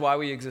realize why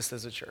we exist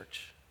as a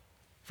church.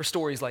 For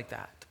stories like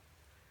that,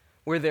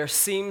 where there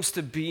seems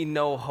to be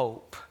no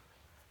hope,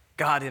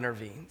 God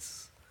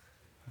intervenes.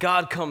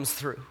 God comes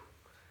through,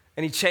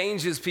 and he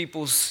changes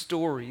people's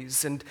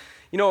stories. And,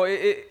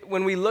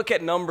 when we look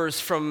at numbers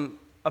from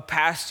a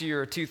past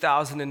year,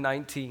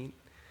 2019,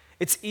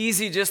 it's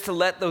easy just to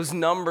let those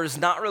numbers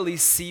not really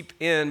seep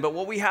in, but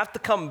what we have to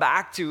come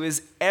back to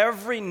is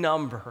every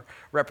number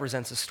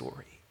represents a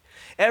story.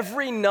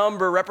 Every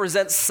number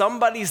represents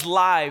somebody's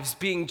lives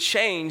being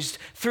changed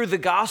through the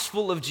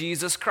gospel of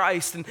Jesus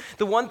Christ. And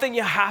the one thing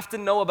you have to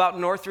know about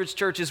Northridge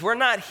Church is we're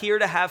not here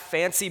to have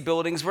fancy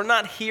buildings. We're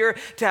not here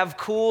to have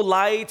cool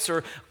lights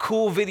or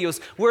cool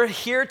videos. We're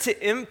here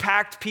to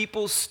impact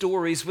people's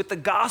stories with the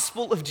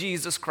gospel of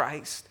Jesus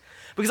Christ.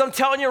 Because I'm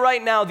telling you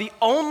right now, the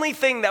only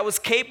thing that was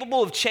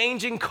capable of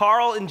changing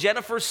Carl and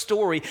Jennifer's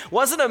story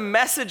wasn't a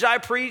message I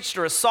preached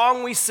or a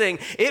song we sing.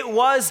 It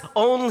was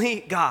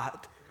only God.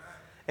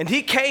 And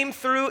he came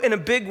through in a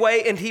big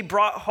way and he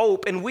brought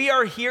hope. And we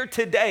are here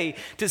today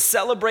to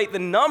celebrate the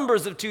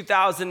numbers of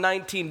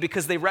 2019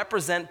 because they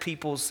represent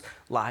people's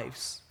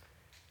lives,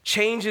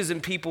 changes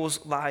in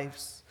people's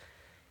lives.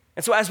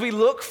 And so as we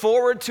look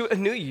forward to a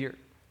new year,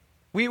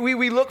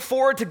 we look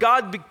forward to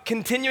God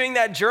continuing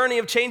that journey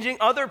of changing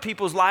other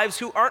people's lives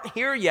who aren't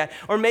here yet.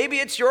 Or maybe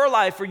it's your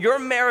life or your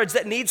marriage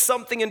that needs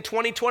something in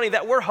 2020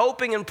 that we're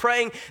hoping and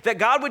praying that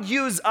God would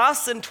use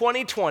us in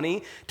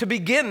 2020 to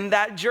begin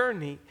that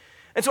journey.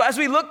 And so as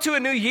we look to a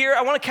new year,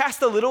 I want to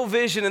cast a little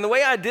vision. And the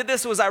way I did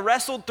this was I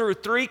wrestled through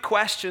 3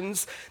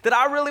 questions that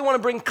I really want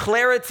to bring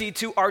clarity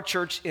to our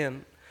church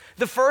in.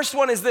 The first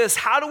one is this: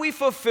 how do we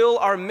fulfill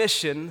our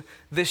mission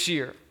this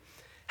year?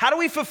 How do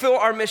we fulfill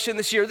our mission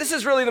this year? This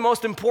is really the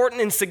most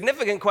important and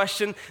significant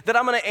question that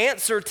I'm going to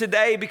answer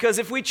today, because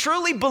if we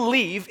truly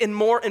believe in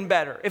more and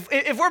better,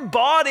 if we're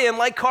bought in,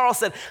 like Carl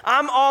said,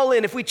 I'm all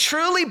in, if we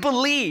truly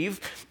believe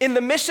in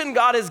the mission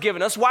God has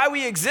given us, why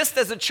we exist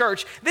as a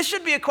church, this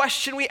should be a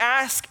question we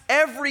ask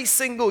every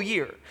single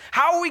year.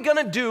 How are we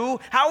going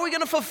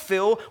to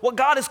fulfill what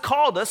God has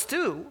called us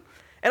to?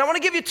 And I want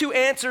to give you two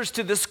answers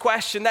to this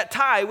question that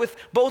tie with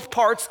both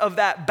parts of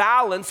that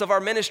balance of our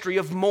ministry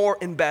of more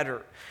and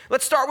better.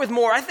 Let's start with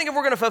more. I think if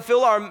we're going to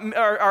fulfill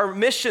our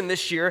mission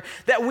this year,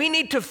 that we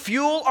need to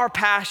fuel our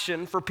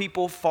passion for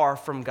people far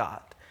from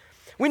God.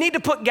 We need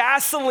to put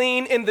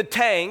gasoline in the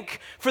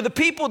tank for the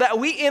people that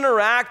we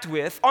interact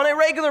with on a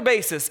regular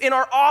basis, in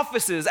our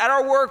offices, at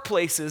our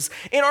workplaces,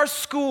 in our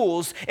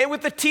schools, and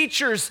with the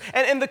teachers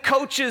and the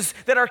coaches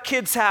that our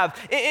kids have,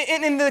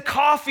 in the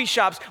coffee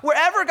shops,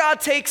 wherever God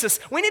takes us.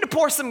 We need to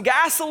pour some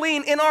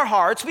gasoline in our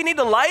hearts. We need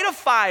to light a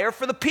fire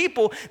for the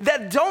people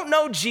that don't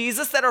know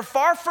Jesus, that are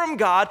far from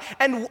God,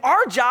 and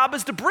our job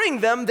is to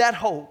bring them that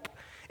hope.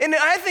 And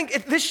I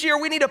think this year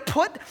we need to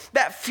put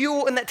that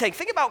fuel in that tank.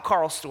 Think about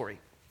Carl's story.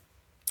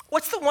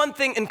 What's the one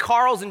thing in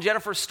Carl's and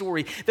Jennifer's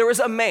story? There was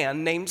a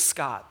man named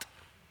Scott.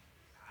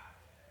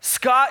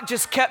 Scott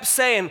just kept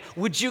saying,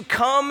 would you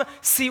come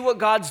see what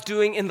God's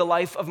doing in the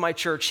life of my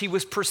church? He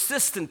was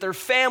persistent. Their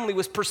family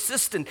was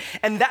persistent.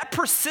 And that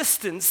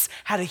persistence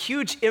had a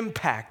huge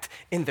impact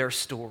in their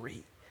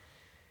story.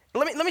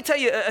 Let me tell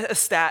you a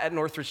stat at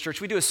Northridge Church.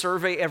 We do a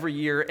survey every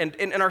year,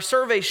 and our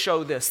surveys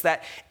show this,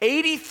 that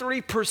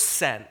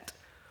 83%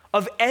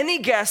 of any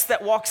guest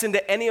that walks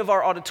into any of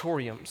our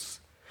auditoriums,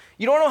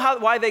 you don't know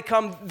why they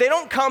come. They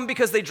don't come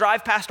because they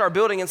drive past our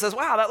building and says,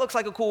 wow, that looks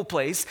like a cool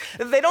place.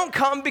 They don't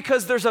come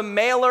because there's a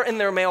mailer in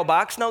their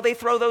mailbox. No, they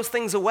throw those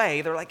things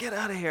away. They're like, get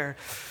out of here.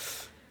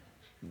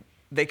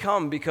 They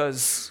come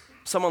because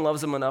someone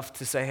loves them enough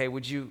to say, hey,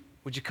 would you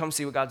come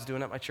see what God's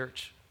doing at my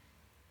church?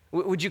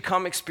 Would you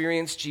come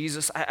experience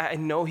Jesus? I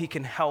know he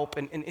can help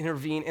and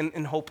intervene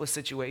in hopeless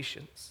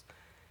situations.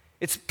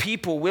 It's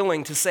people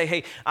willing to say,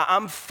 hey,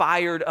 I'm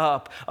fired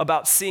up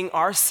about seeing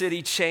our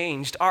city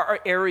changed,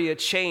 our area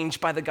changed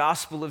by the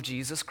gospel of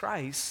Jesus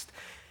Christ.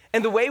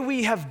 And the way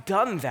we have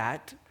done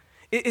that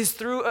is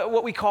through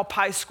what we call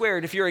Pi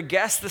Squared. If you're a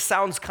guest, this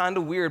sounds kind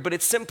of weird, but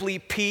it's simply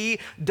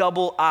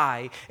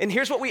P-double-I. And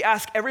here's what we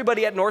ask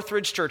everybody at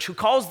Northridge Church who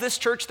calls this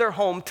church their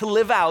home to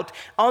live out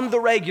on the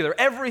regular,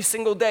 every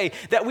single day,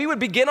 that we would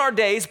begin our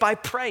days by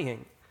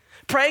praying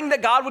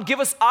that God would give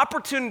us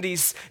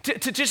opportunities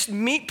to just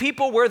meet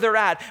people where they're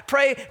at.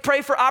 Pray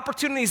for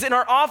opportunities in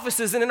our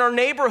offices and in our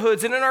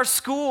neighborhoods and in our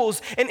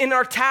schools and in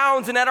our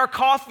towns and at our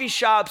coffee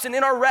shops and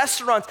in our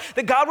restaurants,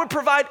 that God would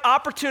provide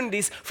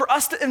opportunities for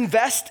us to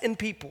invest in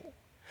people,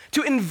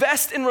 to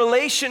invest in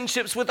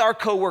relationships with our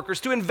coworkers,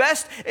 to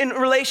invest in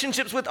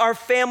relationships with our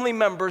family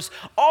members,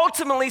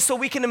 ultimately so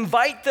we can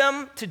invite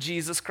them to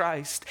Jesus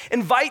Christ,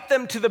 invite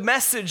them to the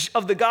message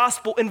of the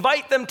gospel,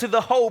 invite them to the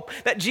hope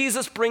that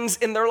Jesus brings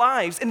in their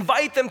lives,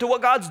 invite them to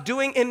what God's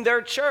doing in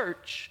their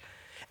church.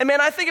 And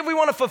man, I think if we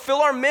want to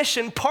fulfill our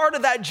mission, part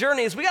of that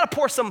journey is we got to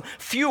pour some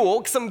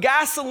fuel, some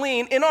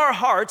gasoline in our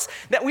hearts,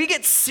 that we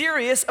get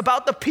serious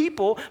about the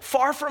people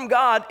far from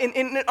God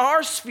in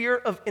our sphere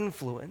of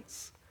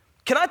influence.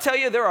 Can I tell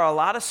you, there are a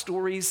lot of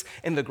stories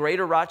in the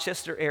greater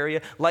Rochester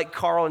area, like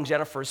Carl and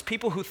Jennifer's,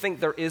 people who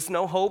think there is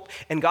no hope,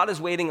 and God is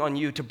waiting on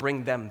you to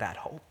bring them that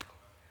hope.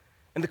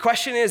 And the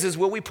question is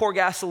will we pour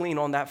gasoline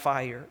on that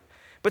fire?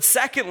 But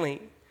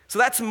secondly, so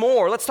that's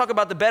more. Let's talk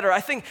about the better.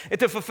 I think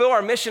to fulfill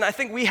our mission, I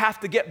think we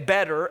have to get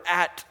better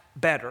at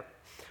better.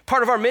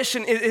 Part of our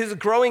mission is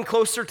growing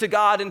closer to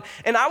God,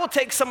 and I will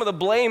take some of the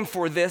blame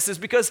for this, is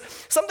because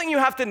something you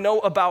have to know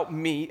about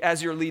me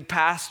as your lead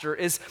pastor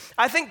is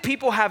I think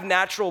people have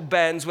natural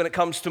bends when it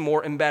comes to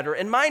more and better.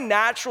 And my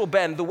natural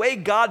bend, the way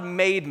God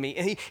made me,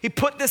 and he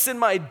put this in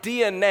my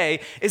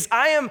DNA, is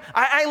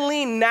I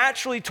lean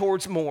naturally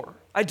towards more.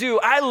 I do.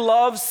 I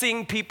love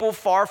seeing people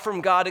far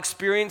from God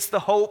experience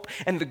the hope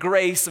and the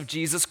grace of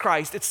Jesus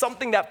Christ. It's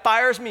something that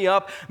fires me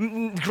up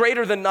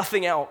greater than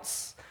nothing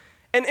else.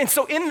 And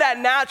so in that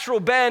natural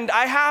bend,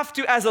 I have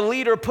to, as a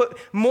leader, put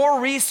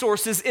more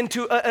resources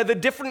into the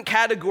different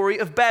category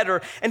of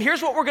better. And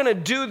here's what we're going to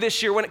do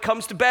this year when it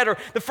comes to better.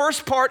 The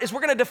first part is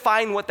we're going to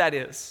define what that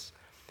is.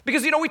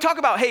 Because, we talk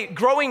about, hey,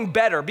 growing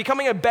better,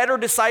 becoming a better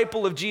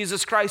disciple of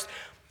Jesus Christ.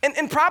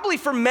 And probably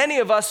for many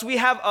of us, we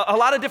have a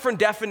lot of different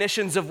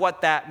definitions of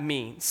what that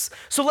means.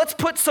 So let's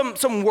put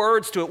some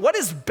words to it. What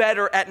is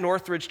better at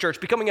Northridge Church?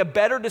 Becoming a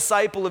better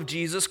disciple of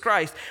Jesus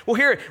Christ. Well,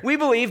 here, we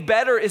believe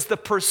better is the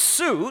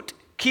pursuit,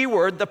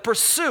 keyword, the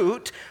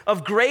pursuit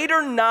of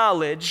greater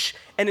knowledge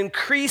and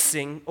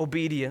increasing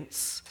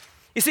obedience.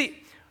 You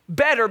see,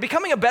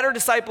 becoming a better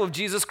disciple of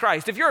Jesus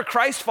Christ. If you're a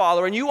Christ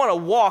follower and you want to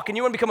walk and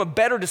you want to become a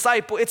better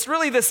disciple, it's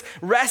really this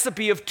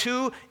recipe of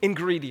two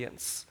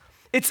ingredients.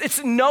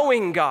 It's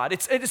knowing God.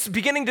 It's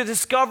beginning to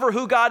discover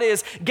who God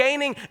is,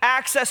 gaining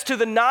access to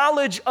the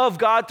knowledge of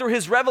God through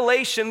his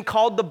revelation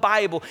called the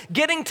Bible,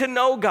 getting to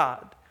know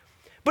God.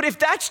 But if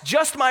that's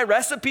just my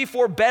recipe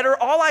for better,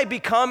 all I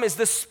become is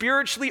this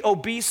spiritually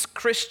obese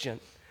Christian.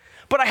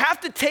 But I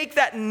have to take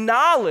that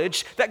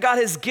knowledge that God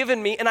has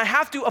given me and I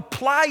have to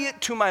apply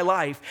it to my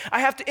life.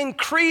 I have to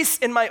increase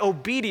in my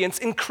obedience,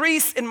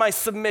 increase in my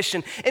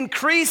submission,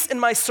 increase in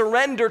my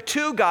surrender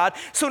to God.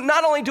 So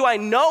not only do I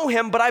know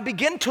him, but I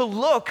begin to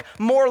look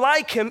more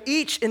like him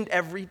each and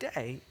every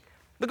day.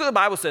 Look what the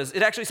Bible says.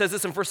 It actually says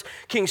this in 1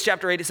 Kings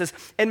chapter 8. It says,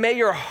 "And may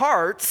your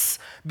hearts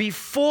be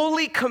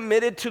fully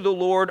committed to the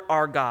Lord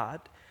our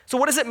God." So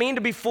what does it mean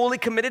to be fully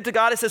committed to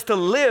God? It says to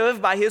live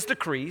by his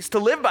decrees. To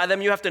live by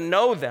them, you have to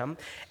know them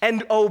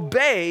and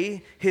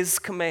obey his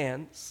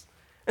commands.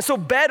 And so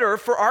better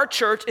for our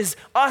church is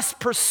us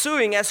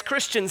pursuing as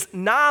Christians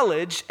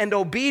knowledge and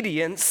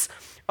obedience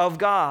of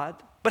God.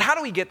 But how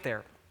do we get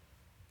there?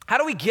 How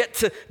do we get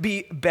to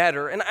be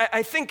better? And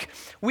I think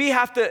we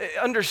have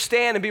to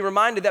understand and be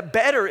reminded that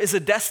better is a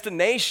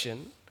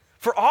destination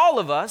for all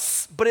of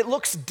us, but it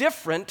looks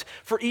different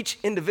for each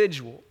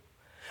individual.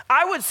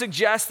 I would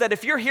suggest that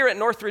if you're here at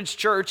Northridge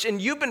Church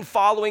and you've been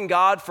following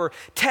God for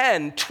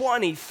 10,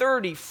 20,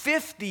 30,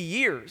 50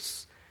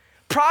 years,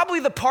 probably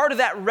the part of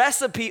that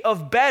recipe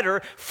of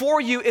better for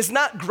you is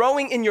not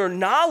growing in your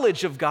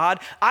knowledge of God.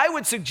 I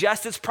would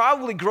suggest it's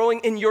probably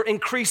growing in your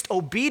increased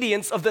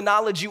obedience of the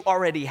knowledge you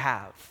already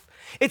have.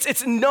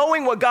 It's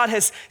knowing what God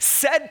has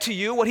said to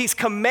you, what he's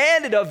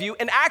commanded of you,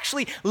 and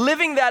actually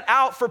living that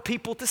out for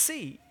people to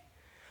see.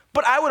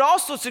 But I would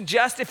also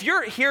suggest if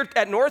you're here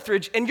at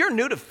Northridge and you're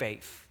new to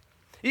faith,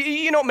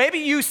 you know, maybe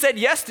you said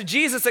yes to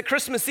Jesus at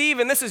Christmas Eve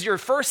and this is your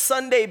first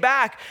Sunday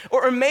back,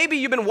 or maybe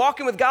you've been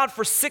walking with God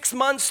for 6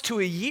 months to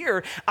a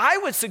year. I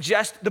would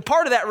suggest the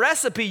part of that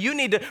recipe you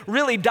need to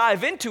really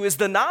dive into is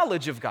the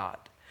knowledge of God.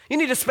 You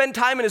need to spend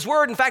time in his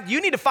word. In fact,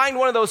 you need to find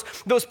one of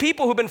those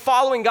people who've been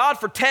following God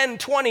for 10,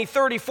 20,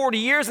 30, 40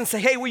 years and say,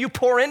 hey, will you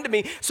pour into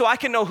me so I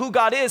can know who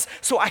God is,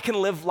 so I can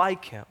live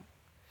like him?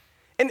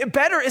 And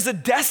better is a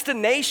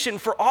destination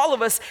for all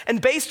of us,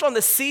 and based on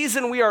the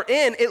season we are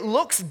in, it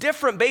looks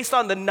different based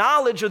on the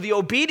knowledge or the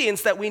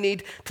obedience that we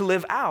need to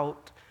live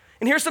out.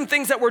 And here's some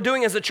things that we're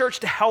doing as a church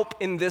to help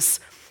in this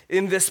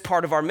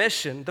part of our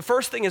mission. The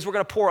first thing is we're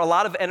gonna pour a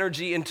lot of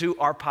energy into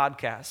our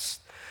podcast.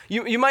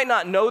 You might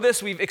not know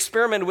this, we've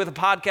experimented with a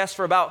podcast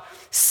for about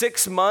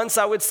 6 months,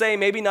 I would say,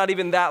 maybe not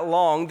even that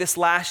long, this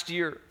last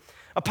year.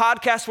 A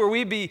podcast where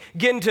we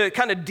begin to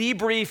kind of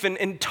debrief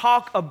and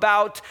talk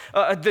about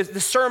the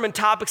sermon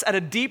topics at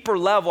a deeper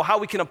level, how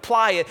we can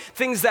apply it,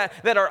 things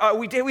that are,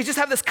 we just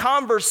have this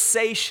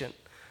conversation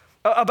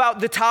about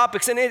the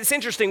topics. And it's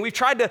interesting, we've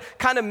tried to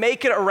kind of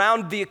make it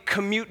around the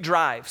commute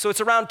drive. So it's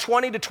around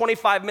 20 to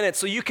 25 minutes.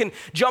 So you can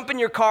jump in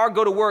your car,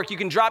 go to work, you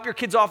can drop your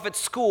kids off at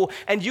school,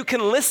 and you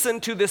can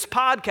listen to this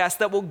podcast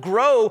that will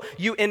grow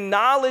you in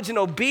knowledge and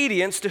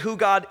obedience to who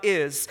God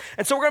is.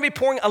 And so we're gonna be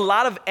pouring a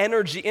lot of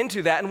energy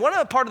into that. And one of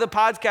the part of the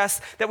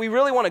podcast that we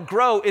really wanna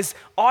grow is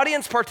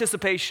audience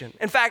participation.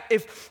 In fact,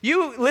 if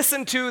you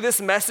listen to this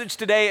message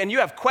today and you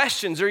have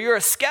questions or you're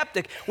a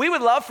skeptic, we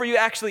would love for you to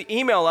actually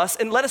email us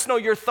and let us know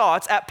your thoughts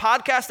at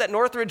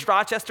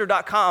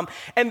podcast@northridgerochester.com.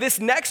 And this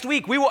next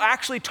week, we will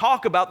actually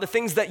talk about the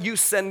things that you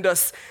send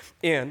us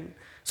in.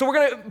 So we're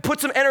gonna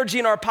put some energy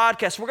in our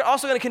podcast. We're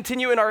also gonna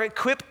continue in our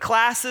Equip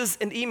classes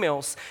and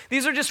emails.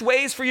 These are just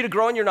ways for you to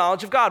grow in your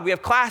knowledge of God. We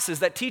have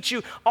classes that teach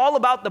you all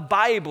about the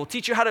Bible,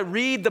 teach you how to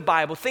read the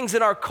Bible, things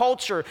in our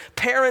culture,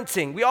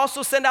 parenting. We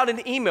also send out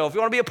an email. If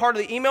you wanna be a part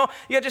of the email,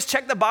 you gotta just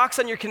check the box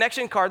on your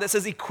connection card that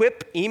says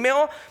Equip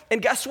email.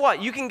 And guess what?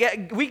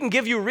 We can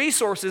give you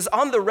resources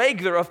on the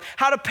regular of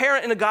how to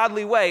parent in a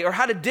godly way or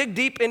how to dig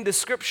deep into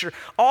scripture,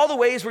 all the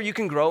ways where you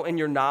can grow in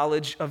your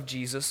knowledge of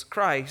Jesus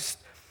Christ.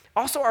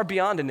 Also, our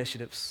Beyond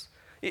initiatives.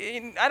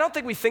 I don't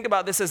think we think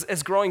about this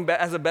as growing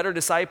as a better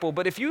disciple,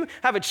 but if you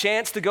have a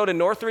chance to go to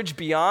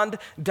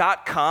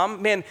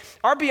northridgebeyond.com, man,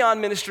 our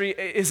Beyond ministry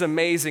is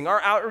amazing.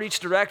 Our outreach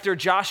director,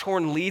 Josh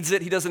Horn, leads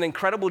it. He does an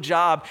incredible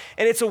job,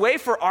 and it's a way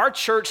for our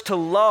church to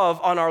love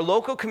on our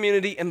local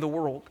community and the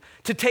world,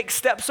 to take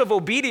steps of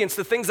obedience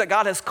to things that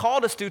God has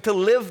called us to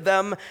live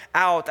them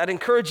out. I'd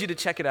encourage you to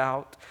check it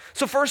out.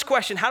 So first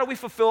question, how do we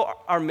fulfill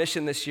our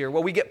mission this year?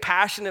 Well, we get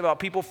passionate about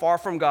people far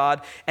from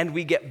God, and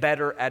we get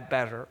better at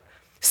better.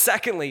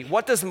 Secondly,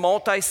 what does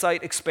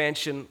multi-site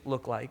expansion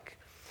look like?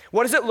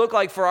 What does it look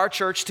like for our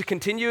church to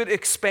continue to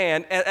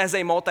expand as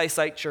a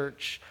multi-site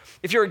church?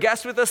 If you're a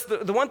guest with us,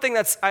 the one thing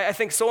that's, I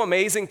think, so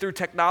amazing through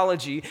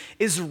technology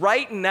is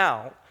right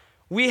now,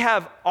 we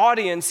have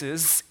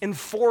audiences in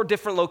 4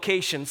 different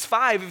locations,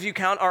 5 if you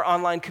count our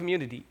online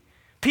community.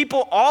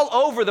 People all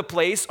over the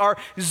place are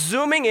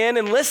zooming in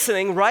and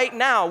listening right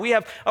now. We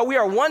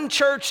are one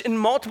church in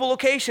multiple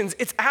locations.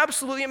 It's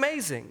absolutely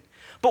amazing.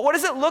 But what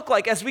does it look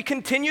like as we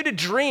continue to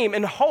dream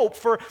and hope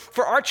for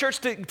our church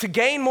to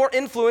gain more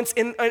influence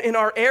in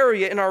our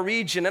area, in our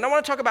region? And I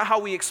want to talk about how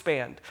we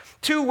expand.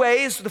 2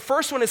 ways. The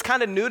first one is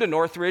kind of new to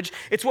Northridge.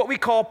 It's what we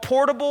call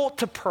portable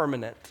to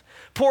permanent.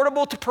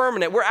 Portable to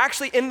permanent. We're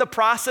actually in the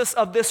process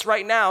of this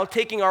right now,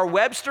 taking our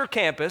Webster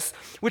campus,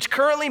 which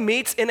currently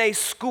meets in a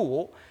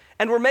school,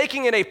 and we're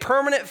making it a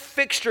permanent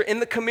fixture in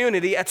the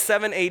community at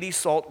 780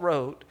 Salt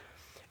Road.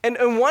 And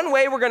one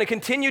way we're going to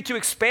continue to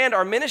expand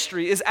our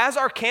ministry is as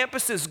our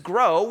campuses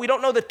grow. We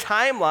don't know the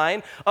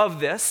timeline of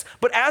this,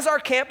 but as our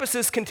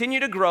campuses continue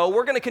to grow,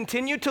 we're going to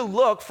continue to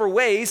look for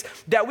ways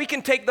that we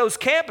can take those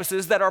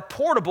campuses that are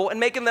portable and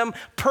making them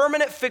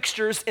permanent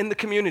fixtures in the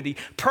community,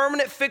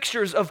 permanent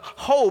fixtures of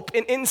hope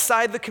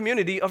inside the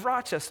community of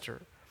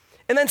Rochester.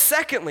 And then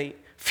secondly,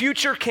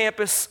 future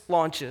campus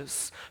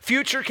launches.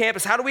 Future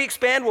campus, how do we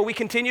expand? Well, we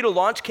continue to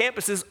launch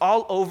campuses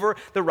all over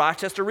the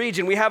Rochester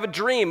region. We have a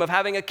dream of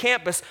having a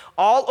campus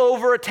all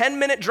over a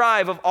 10-minute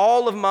drive of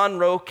all of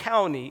Monroe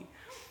County.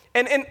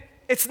 And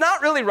it's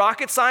not really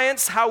rocket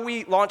science how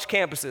we launch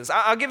campuses.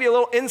 I'll give you a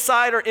little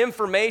insider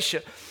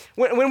information.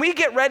 When we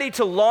get ready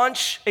to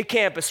launch a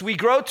campus, we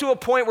grow to a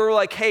point where we're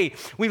like, hey,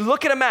 we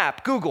look at a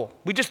map, Google.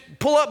 We just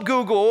pull up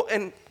Google,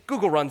 and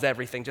Google runs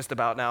everything just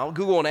about now.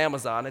 Google and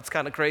Amazon, it's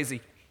kind of crazy.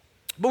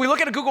 But we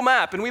look at a Google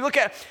map and we look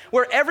at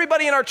where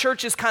everybody in our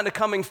church is kind of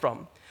coming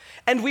from.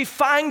 And we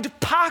find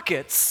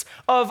pockets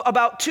of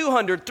about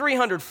 200,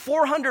 300,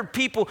 400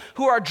 people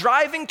who are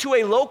driving to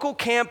a local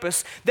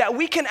campus that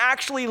we can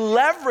actually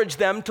leverage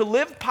them to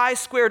live Pi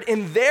Squared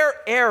in their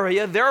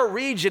area, their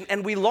region,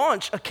 and we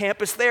launch a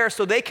campus there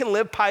so they can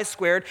live Pi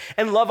Squared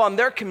and love on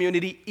their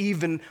community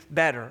even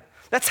better.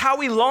 That's how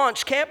we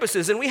launch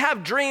campuses, and we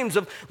have dreams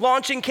of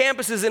launching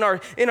campuses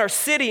in our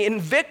city, in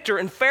Victor,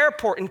 in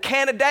Fairport, in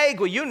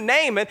Canandaigua, you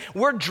name it,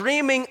 we're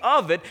dreaming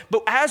of it.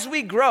 But as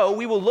we grow,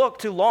 we will look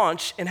to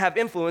launch and have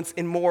influence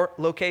in more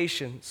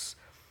locations.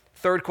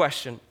 Third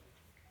question,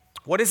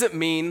 what does it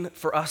mean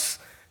for us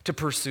to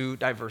pursue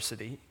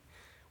diversity?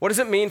 What does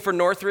it mean for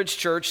Northridge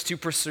Church to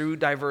pursue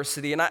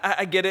diversity? And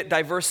I get it,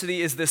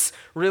 diversity is this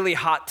really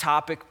hot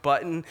topic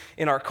button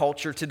in our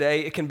culture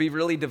today. It can be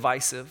really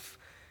divisive.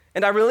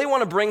 And I really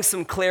want to bring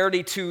some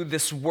clarity to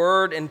this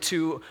word and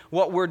to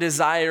what we're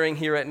desiring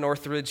here at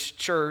Northridge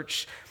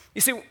Church.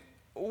 You see,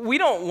 we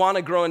don't want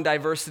to grow in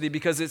diversity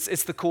because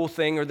it's the cool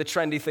thing or the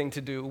trendy thing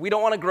to do. We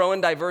don't want to grow in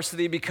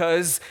diversity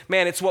because,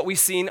 man, it's what we've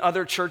seen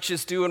other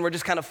churches do and we're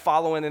just kind of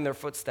following in their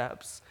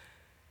footsteps.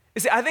 You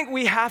see, I think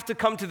we have to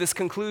come to this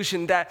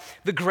conclusion that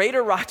the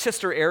greater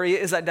Rochester area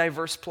is a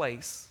diverse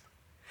place.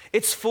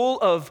 It's full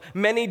of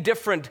many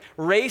different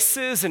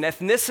races and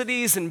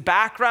ethnicities and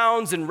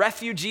backgrounds and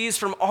refugees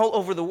from all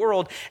over the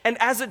world. And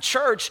as a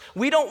church,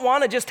 we don't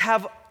want to just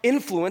have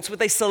influence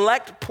with a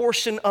select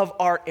portion of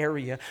our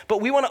area,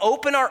 but we want to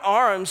open our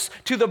arms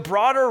to the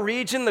broader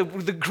region,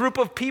 the group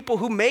of people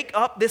who make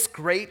up this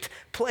great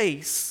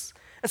place.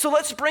 And so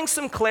let's bring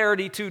some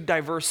clarity to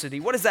diversity.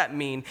 What does that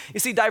mean? You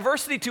see,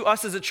 diversity to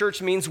us as a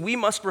church means we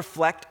must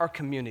reflect our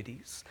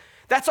communities.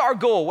 That's our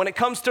goal when it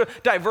comes to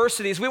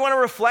diversity, is we want to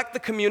reflect the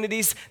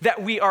communities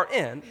that we are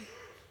in.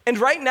 And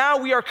right now,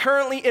 we are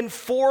currently in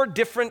 4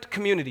 different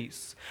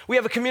communities. We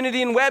have a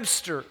community in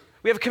Webster.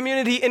 We have a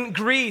community in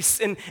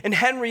Greece, in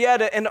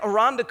Henrietta, and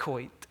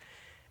Irondequoit.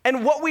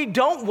 And what we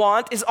don't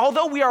want is,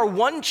 although we are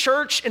one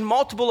church in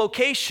multiple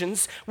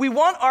locations, we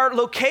want our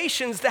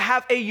locations to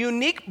have a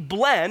unique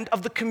blend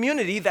of the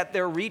community that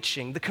they're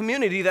reaching, the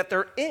community that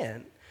they're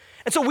in.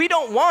 And so we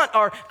don't want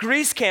our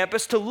Greece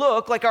campus to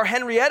look like our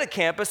Henrietta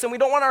campus, and we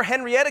don't want our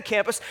Henrietta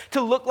campus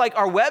to look like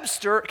our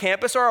Webster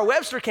campus, or our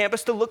Webster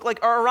campus to look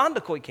like our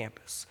Irondequoit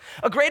campus.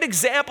 A great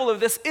example of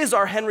this is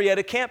our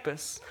Henrietta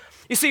campus.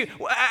 You see,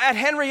 at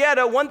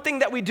Henrietta, one thing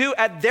that we do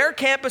at their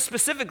campus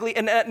specifically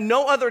and at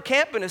no other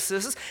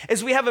campuses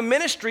is we have a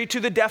ministry to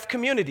the deaf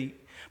community.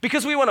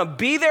 Because we want to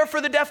be there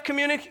for the deaf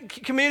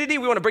community,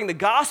 we want to bring the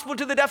gospel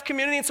to the deaf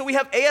community, and so we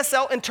have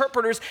ASL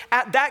interpreters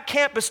at that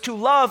campus to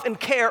love and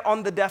care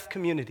on the deaf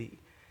community.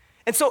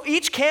 And so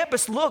each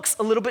campus looks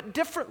a little bit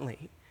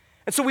differently.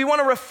 And so we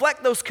want to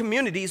reflect those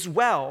communities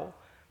well.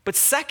 But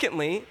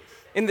secondly,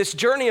 in this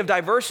journey of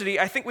diversity,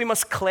 I think we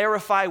must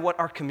clarify what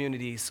our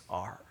communities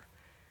are.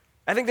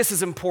 I think this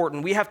is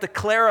important. We have to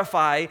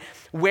clarify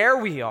where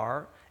we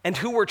are and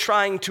who we're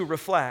trying to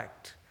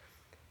reflect.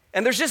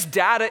 And there's just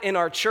data in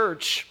our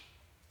church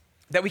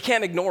that we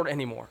can't ignore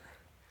anymore.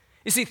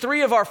 You see,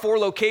 3 of our 4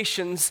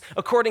 locations,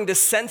 according to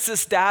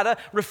census data,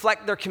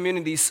 reflect their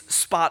communities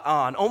spot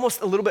on, almost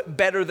a little bit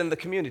better than the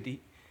community.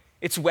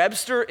 It's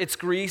Webster, it's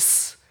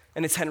Greece,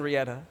 and it's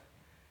Henrietta.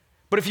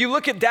 But if you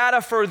look at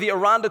data for the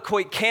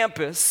Irondequoit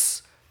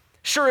campus,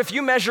 sure, if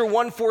you measure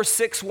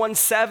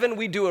 14617,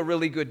 we do a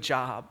really good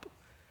job.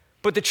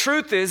 But the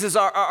truth is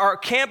our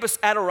campus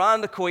at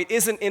Irondequoit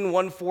isn't in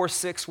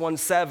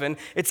 14617,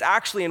 it's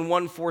actually in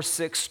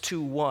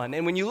 14621.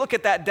 And when you look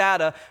at that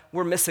data,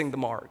 we're missing the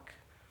mark.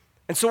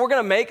 And so we're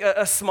gonna make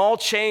a small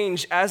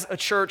change as a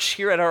church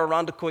here at our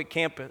Irondequoit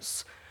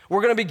campus.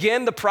 We're gonna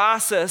begin the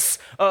process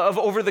of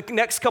over the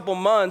next couple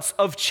months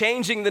of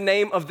changing the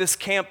name of this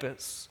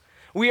campus.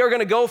 We are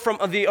gonna go from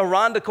the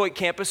Irondequoit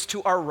campus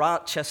to our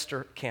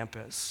Rochester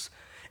campus.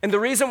 And the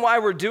reason why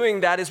we're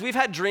doing that is we've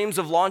had dreams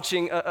of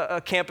launching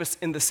a campus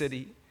in the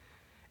city.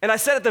 And I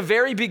said at the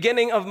very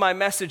beginning of my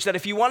message that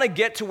if you want to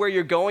get to where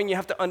you're going, you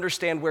have to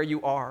understand where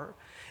you are.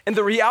 And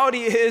the reality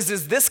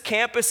is this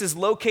campus is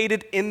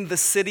located in the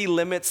city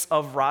limits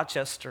of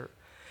Rochester.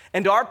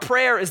 And our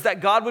prayer is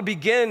that God would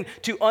begin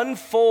to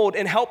unfold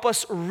and help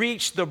us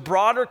reach the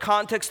broader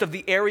context of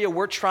the area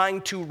we're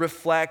trying to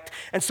reflect.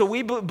 And so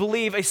we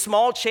believe a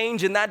small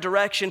change in that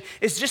direction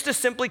is just to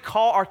simply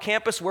call our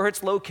campus where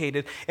it's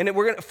located. And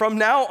from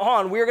now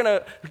on, we're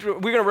gonna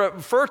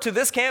refer to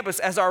this campus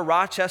as our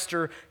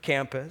Rochester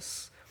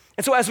campus.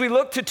 And so as we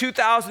look to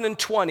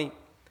 2020,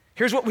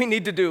 here's what we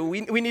need to do.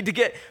 We need to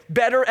get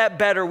better at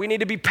better. We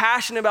need to be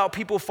passionate about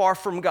people far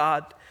from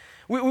God.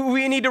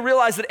 We need to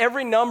realize that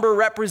every number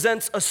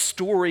represents a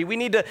story. We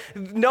need to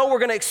know we're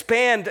going to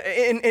expand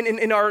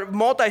in our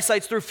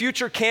multi-sites through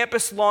future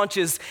campus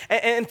launches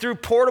and through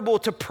portable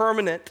to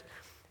permanent.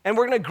 And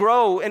we're going to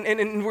grow and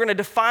we're going to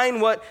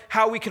define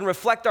how we can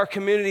reflect our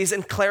communities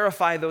and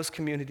clarify those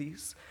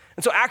communities.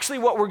 And so actually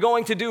what we're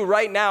going to do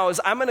right now is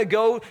I'm going to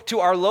go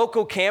to our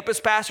local campus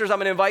pastors. I'm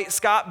going to invite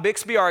Scott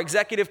Bixby, our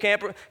executive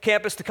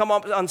campus, to come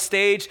up on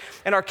stage.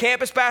 And our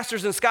campus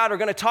pastors and Scott are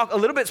going to talk a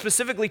little bit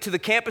specifically to the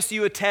campus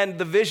you attend,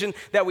 the vision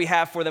that we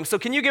have for them. So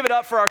can you give it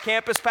up for our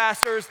campus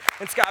pastors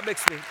and Scott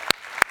Bixby?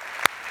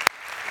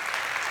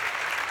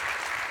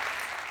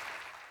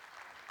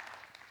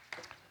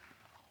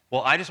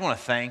 Well, I just want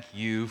to thank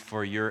you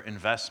for your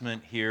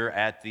investment here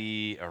at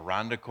the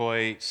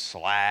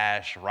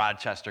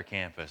Irondequoit/Rochester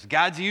campus.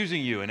 God's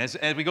using you, and as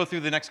we go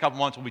through the next couple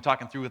months, we'll be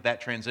talking through with that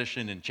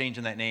transition and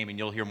changing that name, and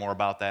you'll hear more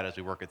about that as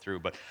we work it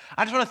through. But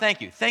I just want to thank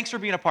you. Thanks for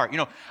being a part. You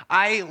know,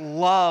 I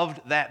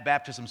loved that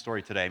baptism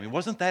story today. I mean,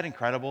 wasn't that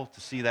incredible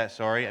to see that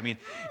story? I mean,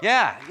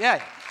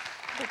 yeah.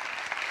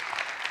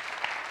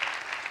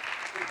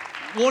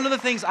 One of the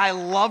things I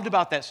loved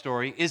about that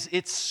story is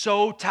it's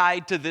so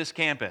tied to this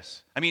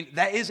campus. I mean,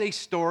 that is a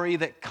story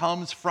that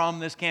comes from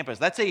this campus.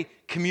 That's a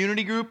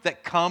community group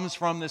that comes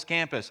from this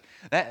campus.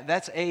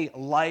 That's a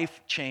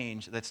life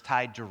change that's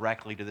tied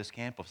directly to this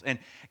campus. And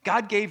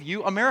God gave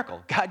you a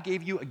miracle. God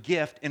gave you a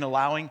gift in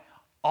allowing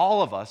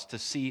all of us to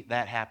see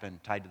that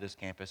happen tied to this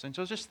campus. And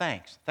so just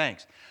thanks.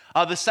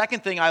 The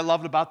second thing I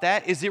loved about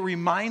that is it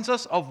reminds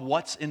us of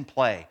what's in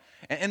play.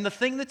 And the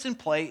thing that's in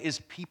play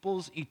is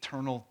people's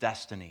eternal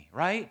destiny,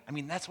 right? I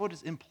mean, that's what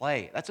is in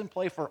play. That's in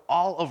play for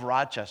all of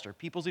Rochester,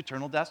 people's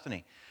eternal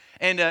destiny.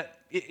 And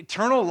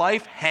eternal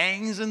life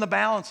hangs in the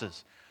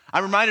balances.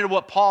 I'm reminded of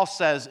what Paul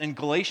says in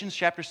Galatians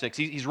chapter 6.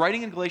 He's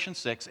writing in Galatians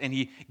 6, and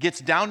he gets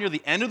down near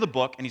the end of the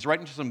book, and he's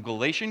writing to some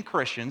Galatian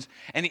Christians.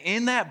 And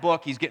in that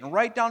book, he's getting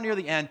right down near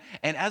the end.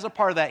 And as a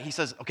part of that, he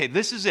says, okay,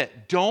 this is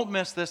it. Don't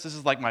miss this. This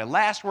is like my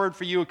last word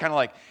for you. Kind of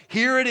like,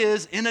 here it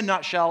is in a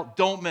nutshell.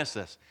 Don't miss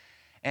this.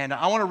 And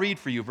I want to read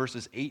for you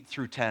verses 8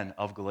 through 10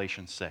 of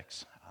Galatians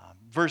 6.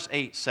 Verse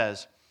 8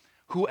 says,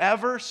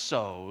 whoever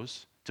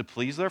sows to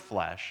please their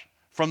flesh,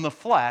 from the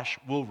flesh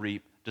will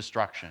reap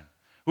destruction.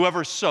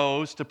 Whoever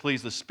sows to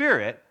please the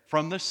Spirit,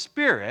 from the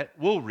Spirit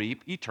will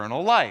reap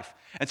eternal life.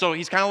 And so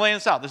he's kind of laying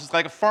this out. This is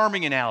like a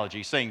farming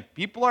analogy, saying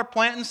people are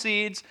planting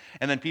seeds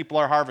and then people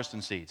are harvesting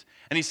seeds.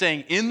 And he's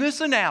saying in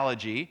this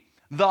analogy,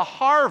 the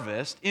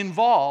harvest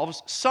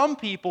involves some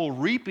people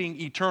reaping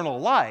eternal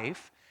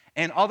life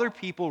and other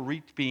people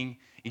reaping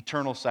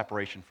eternal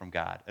separation from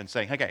God, and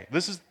saying, okay,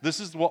 this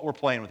is what we're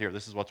playing with here.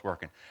 This is what's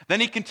working. Then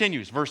he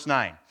continues, verse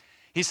 9.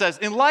 He says,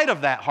 in light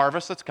of that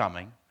harvest that's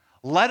coming,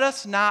 let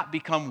us not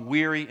become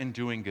weary in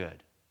doing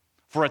good.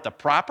 For at the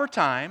proper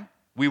time,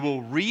 we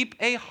will reap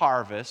a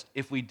harvest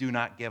if we do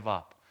not give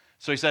up.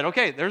 So he said,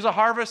 okay, there's a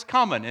harvest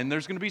coming, and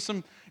there's going to be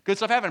some good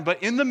stuff happening.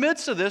 But in the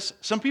midst of this,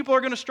 some people are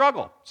going to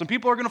struggle. Some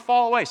people are going to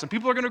fall away. Some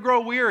people are going to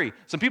grow weary.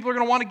 Some people are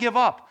going to want to give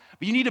up.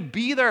 But you need to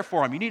be there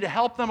for them. You need to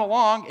help them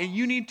along, and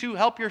you need to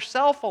help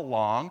yourself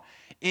along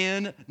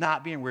in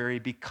not being weary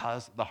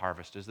because the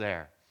harvest is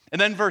there.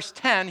 And then verse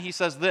 10, he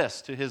says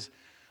this to his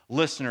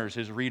listeners,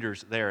 his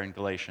readers there in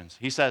Galatians.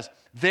 He says,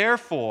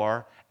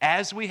 therefore,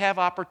 as we have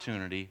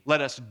opportunity,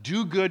 let us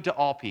do good to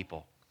all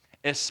people,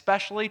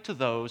 especially to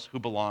those who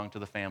belong to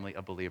the family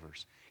of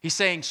believers. He's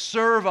saying,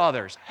 serve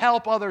others,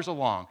 help others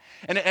along.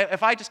 And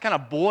if I just kind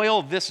of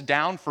boil this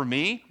down for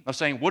me, of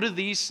saying, what do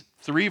these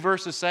 3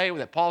 verses say?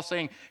 That Paul's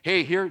saying,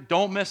 hey, here,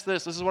 don't miss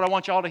this. This is what I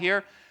want you all to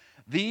hear.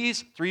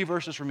 These 3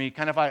 verses for me,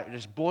 kind of, I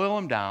just boil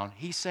them down.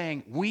 He's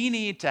saying, we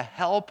need to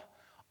help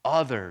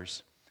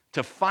others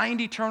to find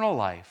eternal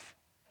life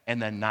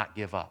and then not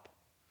give up.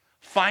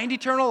 Find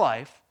eternal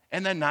life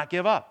and then not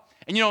give up.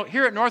 And you know,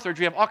 here at Northridge,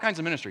 we have all kinds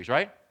of ministries,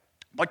 right?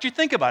 But you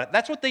think about it,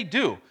 that's what they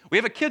do. We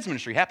have a kids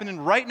ministry happening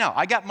right now.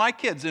 I got my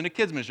kids in a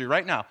kids ministry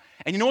right now.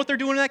 And you know what they're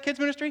doing in that kids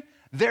ministry?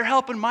 They're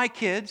helping my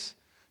kids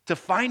to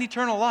find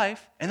eternal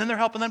life, and then they're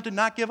helping them to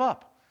not give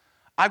up.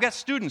 I've got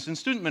students in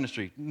student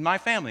ministry, my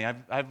family. I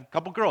have a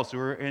couple girls who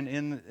are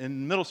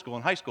in middle school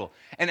and high school.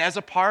 And as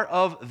a part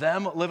of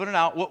them living it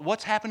out,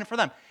 what's happening for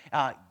them?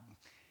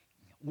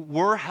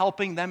 We're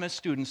helping them as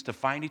students to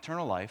find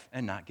eternal life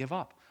and not give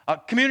up.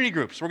 Community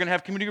groups. We're going to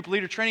have community group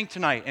leader training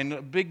tonight, and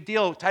a big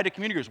deal tied to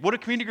community groups. What do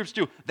community groups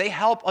do? They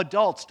help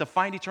adults to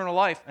find eternal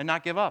life and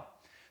not give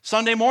up.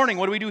 Sunday morning,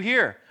 what do we do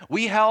here?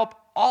 We help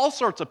all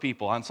sorts of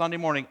people on Sunday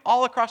morning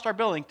all across our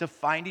building to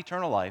find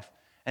eternal life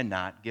and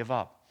not give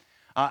up.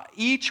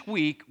 Each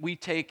week, we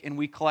take and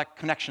we collect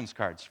connections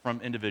cards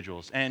from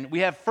individuals. And we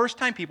have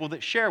first-time people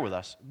that share with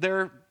us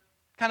their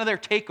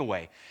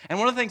takeaway. And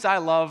one of the things I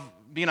love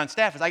being on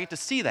staff is I get to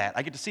see that.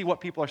 I get to see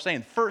what people are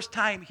saying. First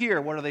time here,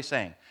 what are they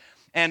saying?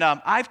 And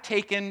I've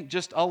taken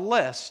just a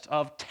list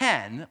of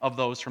 10 of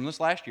those from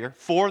this last year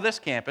for this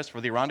campus,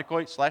 for the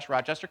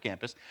Irondequoit/Rochester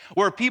campus,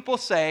 where people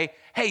say,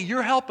 hey,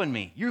 you're helping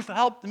me. You've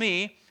helped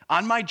me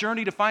on my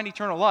journey to find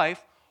eternal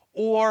life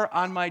or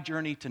on my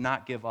journey to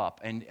not give up.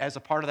 And as a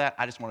part of that,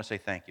 I just want to say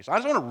thank you. So I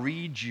just want to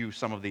read you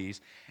some of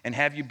these and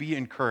have you be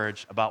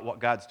encouraged about what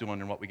God's doing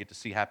and what we get to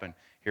see happen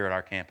here at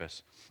our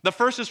campus. The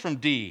first is from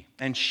Dee,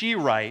 and she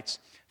writes,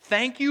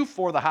 thank you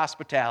for the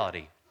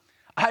hospitality.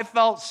 I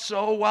felt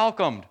so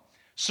welcomed.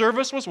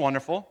 Service was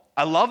wonderful.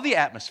 I love the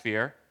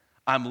atmosphere.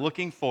 I'm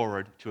looking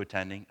forward to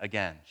attending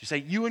again. She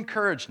said, you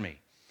encouraged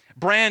me.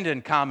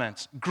 Brandon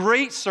comments,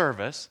 great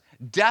service.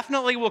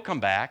 Definitely will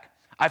come back.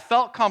 I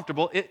felt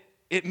comfortable.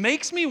 It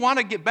makes me want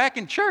to get back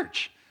in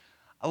church.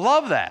 I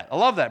love that. I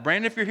love that.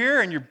 Brandon, if you're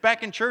here and you're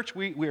back in church,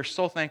 we are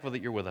so thankful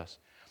that you're with us.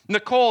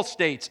 Nicole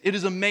states, it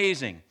is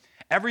amazing.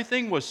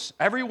 Everyone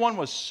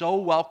was so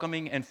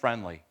welcoming and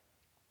friendly.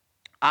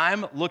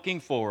 I'm looking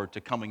forward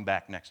to coming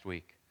back next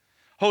week.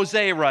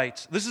 Jose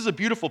writes, this is a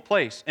beautiful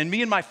place, and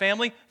me and my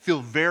family feel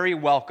very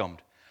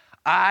welcomed.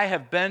 I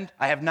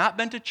have not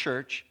been to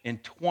church in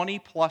 20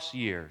 plus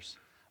years,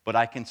 but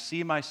I can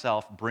see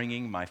myself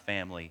bringing my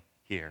family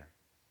here.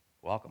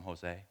 Welcome,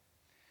 Jose.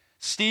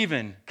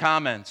 Stephen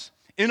comments,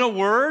 in a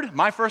word,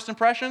 my first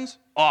impressions,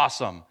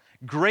 awesome.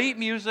 Great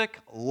music,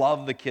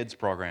 love the kids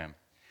program.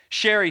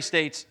 Sherry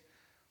states,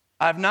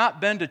 I've not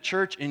been to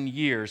church in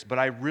years, but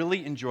I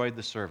really enjoyed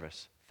the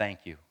service.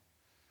 Thank you.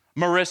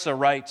 Marissa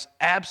writes,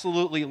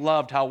 absolutely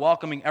loved how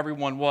welcoming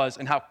everyone was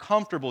and how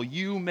comfortable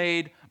you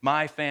made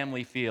my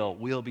family feel.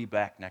 We'll be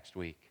back next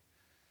week.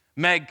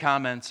 Meg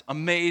comments,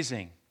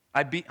 amazing.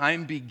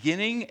 I'm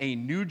beginning a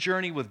new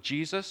journey with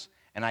Jesus,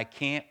 and I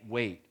can't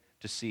wait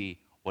to see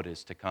what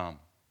is to come.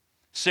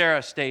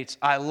 Sarah states,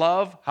 I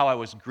love how I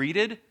was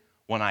greeted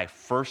when I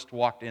first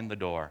walked in the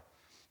door.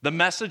 The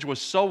message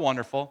was so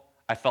wonderful.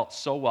 I felt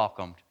so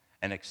welcomed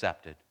and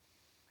accepted.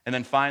 And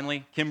then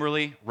finally,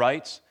 Kimberly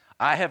writes,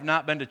 I have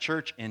not been to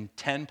church in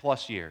 10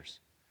 plus years,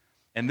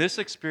 and this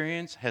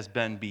experience has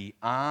been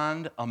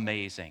beyond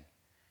amazing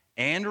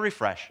and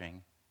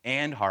refreshing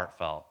and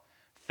heartfelt.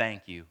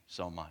 Thank you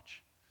so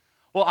much.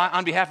 Well,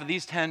 on behalf of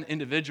these 10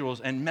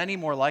 individuals and many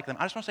more like them,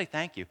 I just want to say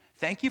thank you.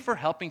 Thank you for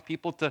helping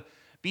people to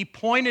be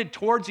pointed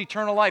towards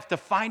eternal life, to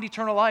find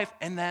eternal life,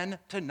 and then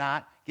to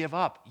not give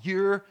up.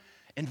 You're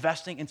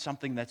investing in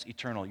something that's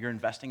eternal. You're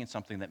investing in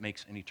something that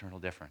makes an eternal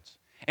difference.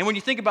 And when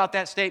you think about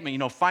that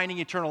statement, finding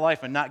eternal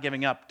life and not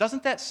giving up,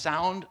 doesn't that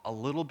sound a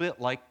little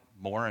bit like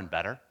more and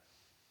better?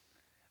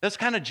 That's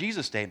kind of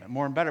Jesus' statement,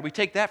 more and better. We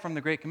take that from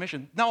the Great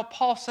Commission. Now,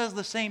 Paul says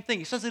the same thing.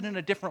 He says it in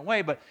a different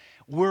way, but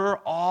we're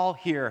all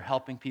here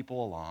helping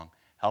people along,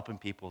 helping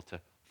people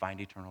to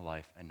find eternal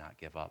life and not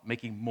give up,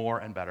 making more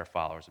and better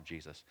followers of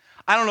Jesus.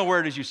 I don't know where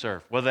it is you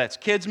serve, whether that's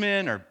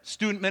Kidsmen or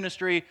student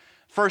ministry,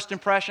 first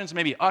impressions,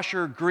 maybe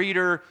usher,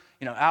 greeter,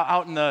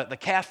 out in the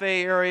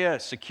cafe area,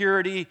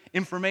 security,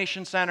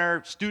 information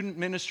center, student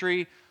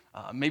ministry,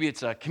 maybe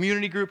it's a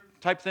community group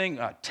type thing,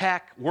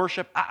 tech,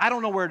 worship. I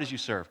don't know where it is you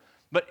serve,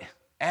 but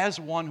as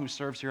one who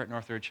serves here at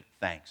Northridge,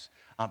 thanks.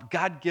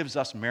 God gives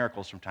us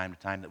miracles from time to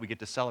time that we get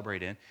to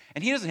celebrate in,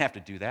 and he doesn't have to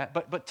do that,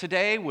 but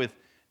today with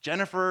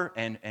Jennifer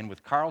and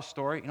with Carl's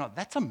story,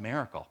 that's a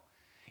miracle.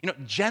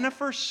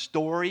 Jennifer's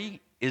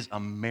story is a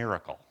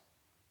miracle.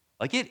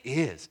 Like it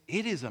is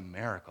a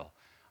miracle.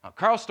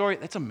 Carl's story,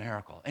 that's a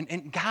miracle.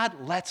 And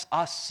God lets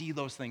us see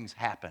those things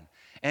happen.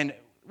 And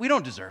we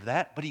don't deserve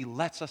that, but he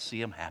lets us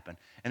see them happen.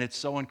 And it's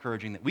so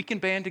encouraging that we can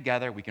band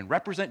together, we can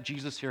represent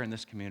Jesus here in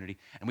this community,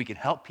 and we can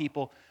help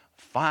people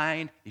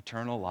find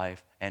eternal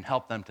life and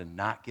help them to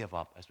not give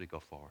up as we go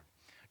forward.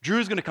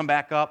 Drew's going to come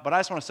back up, but I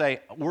just want to say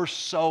we're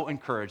so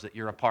encouraged that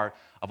you're a part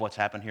of what's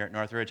happened here at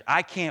Northridge.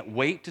 I can't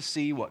wait to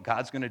see what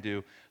God's going to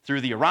do through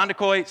the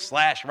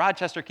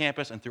Irondequoit/Rochester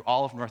campus and through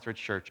all of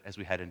Northridge Church as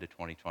we head into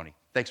 2020.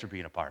 Thanks for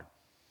being a part.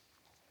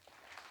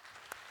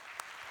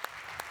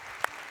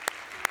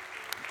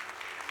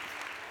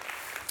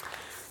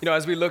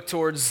 As we look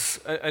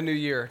towards a new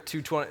year,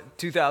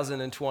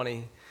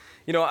 2020,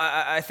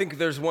 I think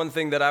there's one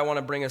thing that I want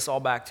to bring us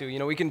all back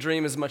to. We can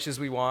dream as much as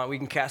we want. We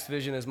can cast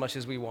vision as much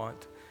as we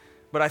want.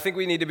 But I think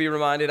we need to be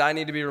reminded, I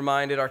need to be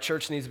reminded, our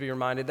church needs to be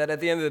reminded that at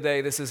the end of the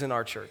day, this isn't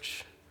our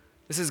church.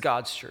 This is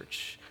God's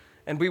church.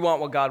 And we want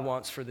what God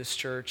wants for this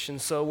church.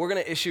 And so we're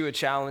going to issue a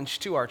challenge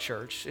to our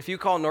church. If you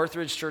call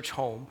Northridge Church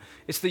home,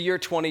 it's the year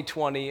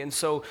 2020. And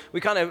so we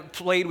kind of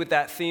played with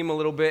that theme a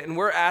little bit. And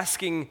we're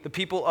asking the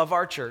people of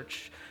our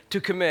church to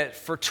commit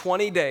for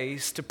 20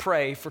 days to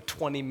pray for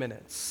 20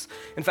 minutes.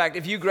 In fact,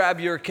 if you grab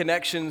your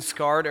connections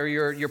card or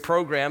your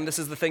program, this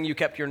is the thing you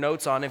kept your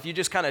notes on. If you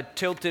just kind of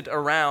tilt it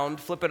around,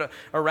 flip it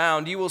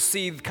around, you will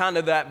see kind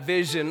of that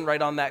vision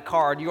right on that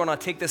card. You want to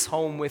take this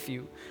home with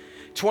you.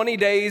 20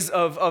 days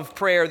of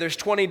prayer. There's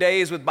 20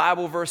 days with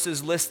Bible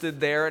verses listed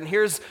there. And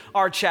here's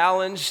our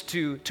challenge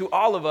to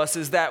all of us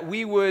is that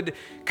we would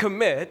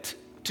commit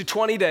to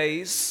 20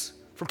 days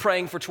for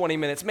praying for 20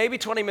 minutes. Maybe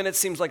 20 minutes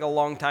seems like a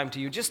long time to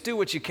you. Just do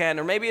what you can.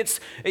 Or maybe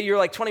you're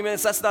like 20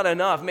 minutes, that's not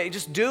enough. Maybe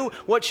just do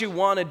what you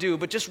want to do,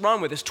 but just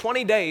run with this.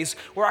 20 days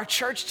where our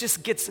church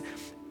just gets,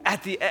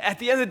 at the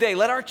end of the day,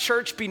 let our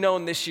church be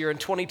known this year in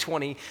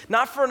 2020,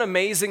 not for an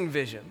amazing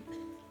vision,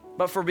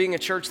 but for being a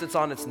church that's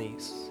on its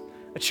knees.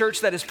 A church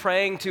that is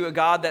praying to a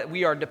God that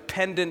we are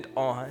dependent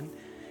on.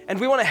 And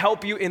we want to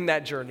help you in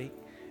that journey.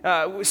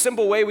 A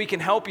simple way we can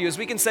help you is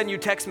we can send you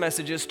text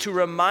messages to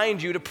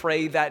remind you to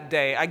pray that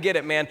day. I get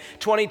it, man.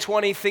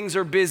 2020, things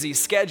are busy.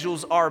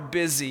 Schedules are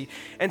busy.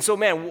 And so,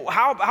 man,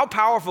 how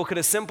powerful could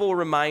a simple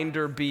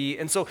reminder be?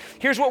 And so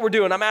here's what we're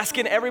doing. I'm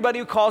asking everybody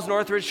who calls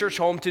Northridge Church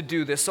home to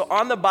do this. So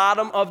on the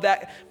bottom of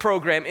that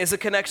program is a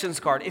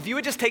connections card. If you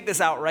would just take this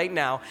out right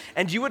now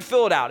and you would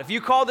fill it out. If you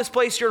call this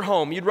place your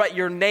home, you'd write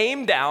your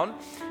name down.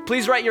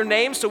 Please write your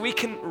name so we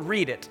can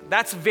read it.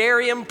 That's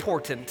very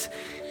important.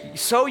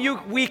 So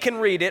we can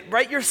read it.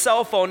 Write your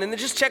cell phone and then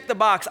just check the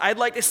box. I'd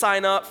like to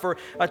sign up for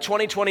a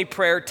 2020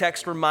 prayer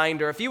text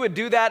reminder. If you would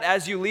do that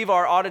as you leave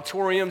our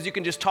auditoriums, you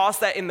can just toss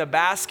that in the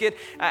basket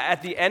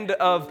at the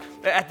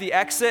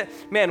exit.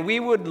 Man, we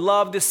would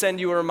love to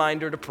send you a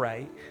reminder to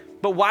pray.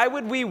 But why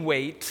would we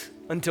wait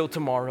until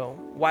tomorrow?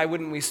 Why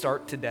wouldn't we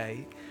start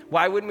today?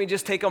 Why wouldn't we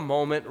just take a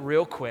moment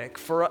real quick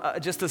for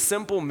just a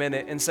simple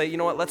minute and say, you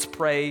know what, let's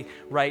pray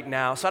right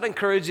now. So I'd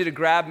encourage you to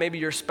grab maybe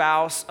your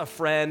spouse, a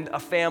friend, a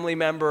family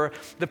member,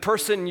 the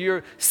person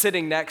you're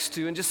sitting next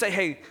to, and just say,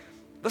 hey,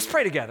 let's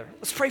pray together.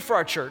 Let's pray for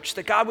our church,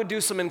 that God would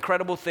do some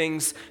incredible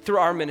things through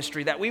our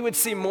ministry, that we would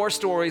see more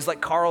stories like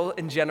Carl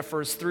and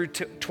Jennifer's through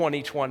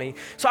 2020.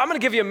 So I'm going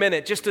to give you a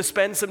minute just to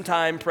spend some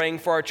time praying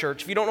for our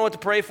church. If you don't know what to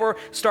pray for,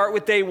 start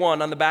with day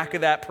one on the back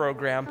of that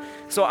program.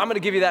 So I'm going to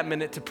give you that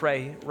minute to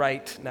pray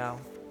right now.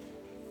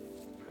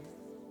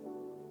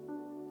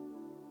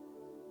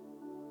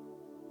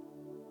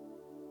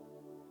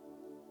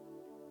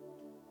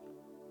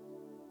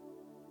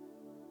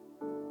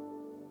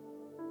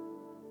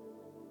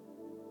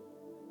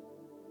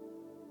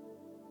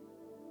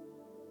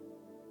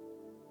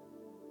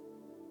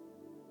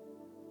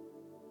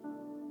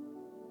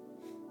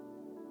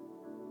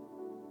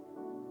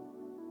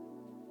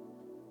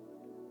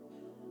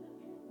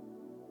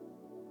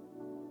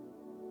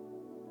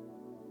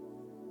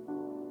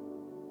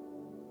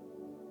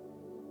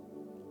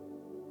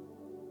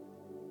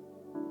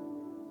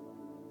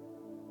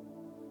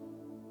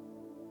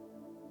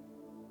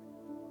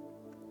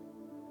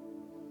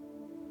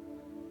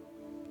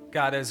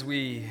 God, as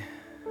we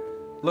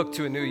look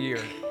to a new year,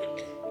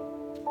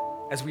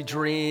 as we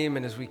dream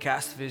and as we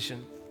cast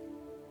vision,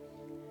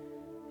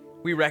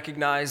 we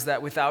recognize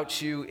that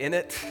without you in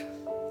it,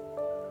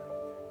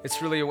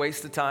 it's really a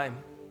waste of time.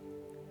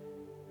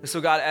 And so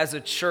God, as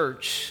a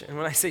church, and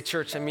when I say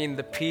church, I mean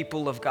the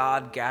people of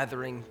God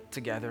gathering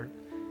together.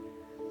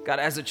 God,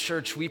 as a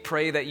church, we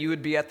pray that you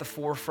would be at the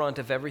forefront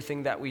of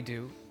everything that we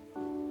do,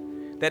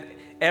 that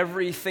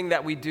everything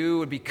that we do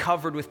would be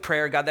covered with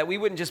prayer, God, that we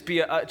wouldn't just be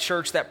a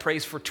church that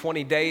prays for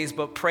 20 days,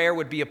 but prayer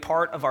would be a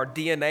part of our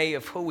DNA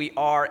of who we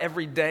are.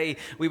 Every day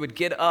we would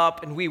get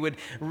up and we would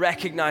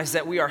recognize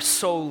that we are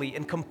solely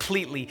and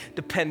completely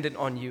dependent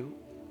on you.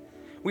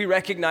 We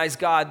recognize,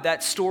 God,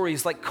 that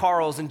stories like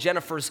Carl's and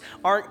Jennifer's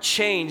aren't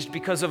changed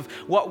because of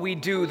what we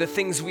do, the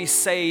things we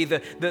say,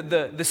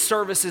 the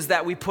services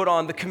that we put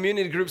on, the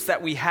community groups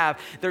that we have.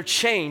 They're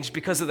changed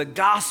because of the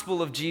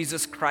gospel of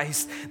Jesus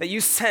Christ, that you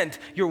sent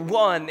your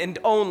one and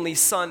only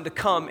Son to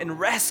come and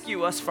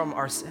rescue us from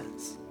our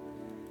sins.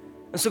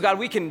 And so, God,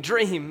 we can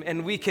dream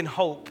and we can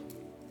hope,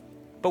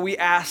 but we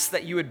ask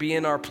that you would be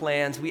in our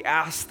plans. We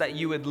ask that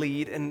you would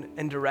lead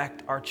and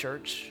direct our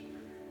church.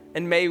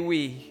 And may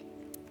we,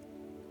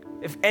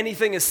 if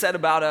anything is said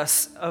about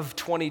us of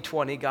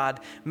 2020,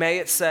 God, may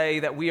it say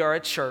that we are a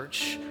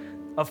church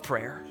of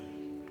prayer,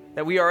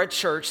 that we are a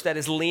church that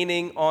is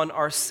leaning on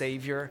our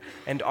Savior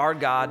and our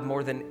God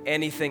more than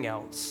anything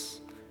else.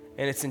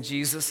 And it's in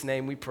Jesus'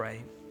 name we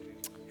pray.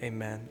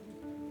 Amen.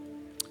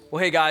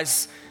 Well, hey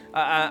guys,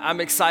 I'm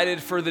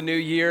excited for the new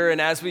year.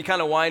 And as we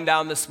kind of wind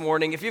down this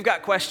morning, if you've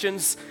got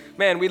questions,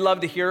 man, we'd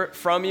love to hear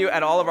from you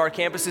at all of our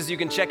campuses. You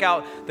can check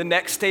out the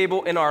next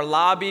table in our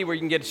lobby where you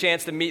can get a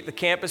chance to meet the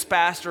campus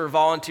pastor or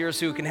volunteers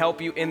who can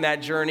help you in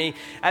that journey.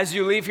 As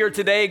you leave here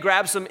today,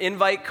 grab some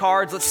invite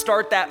cards. Let's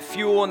start that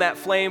fuel and that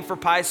flame for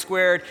Pi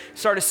Squared.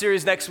 Start a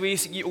series next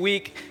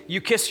week.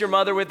 You kiss your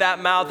mother with that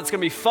mouth. It's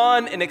going to be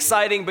fun and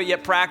exciting, but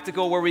yet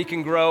practical, where we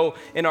can grow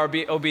in our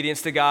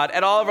obedience to God.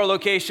 At all of our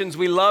locations,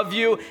 we love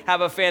you.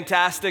 Have a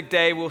fantastic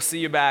day. We'll see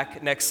you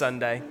back next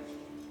Sunday.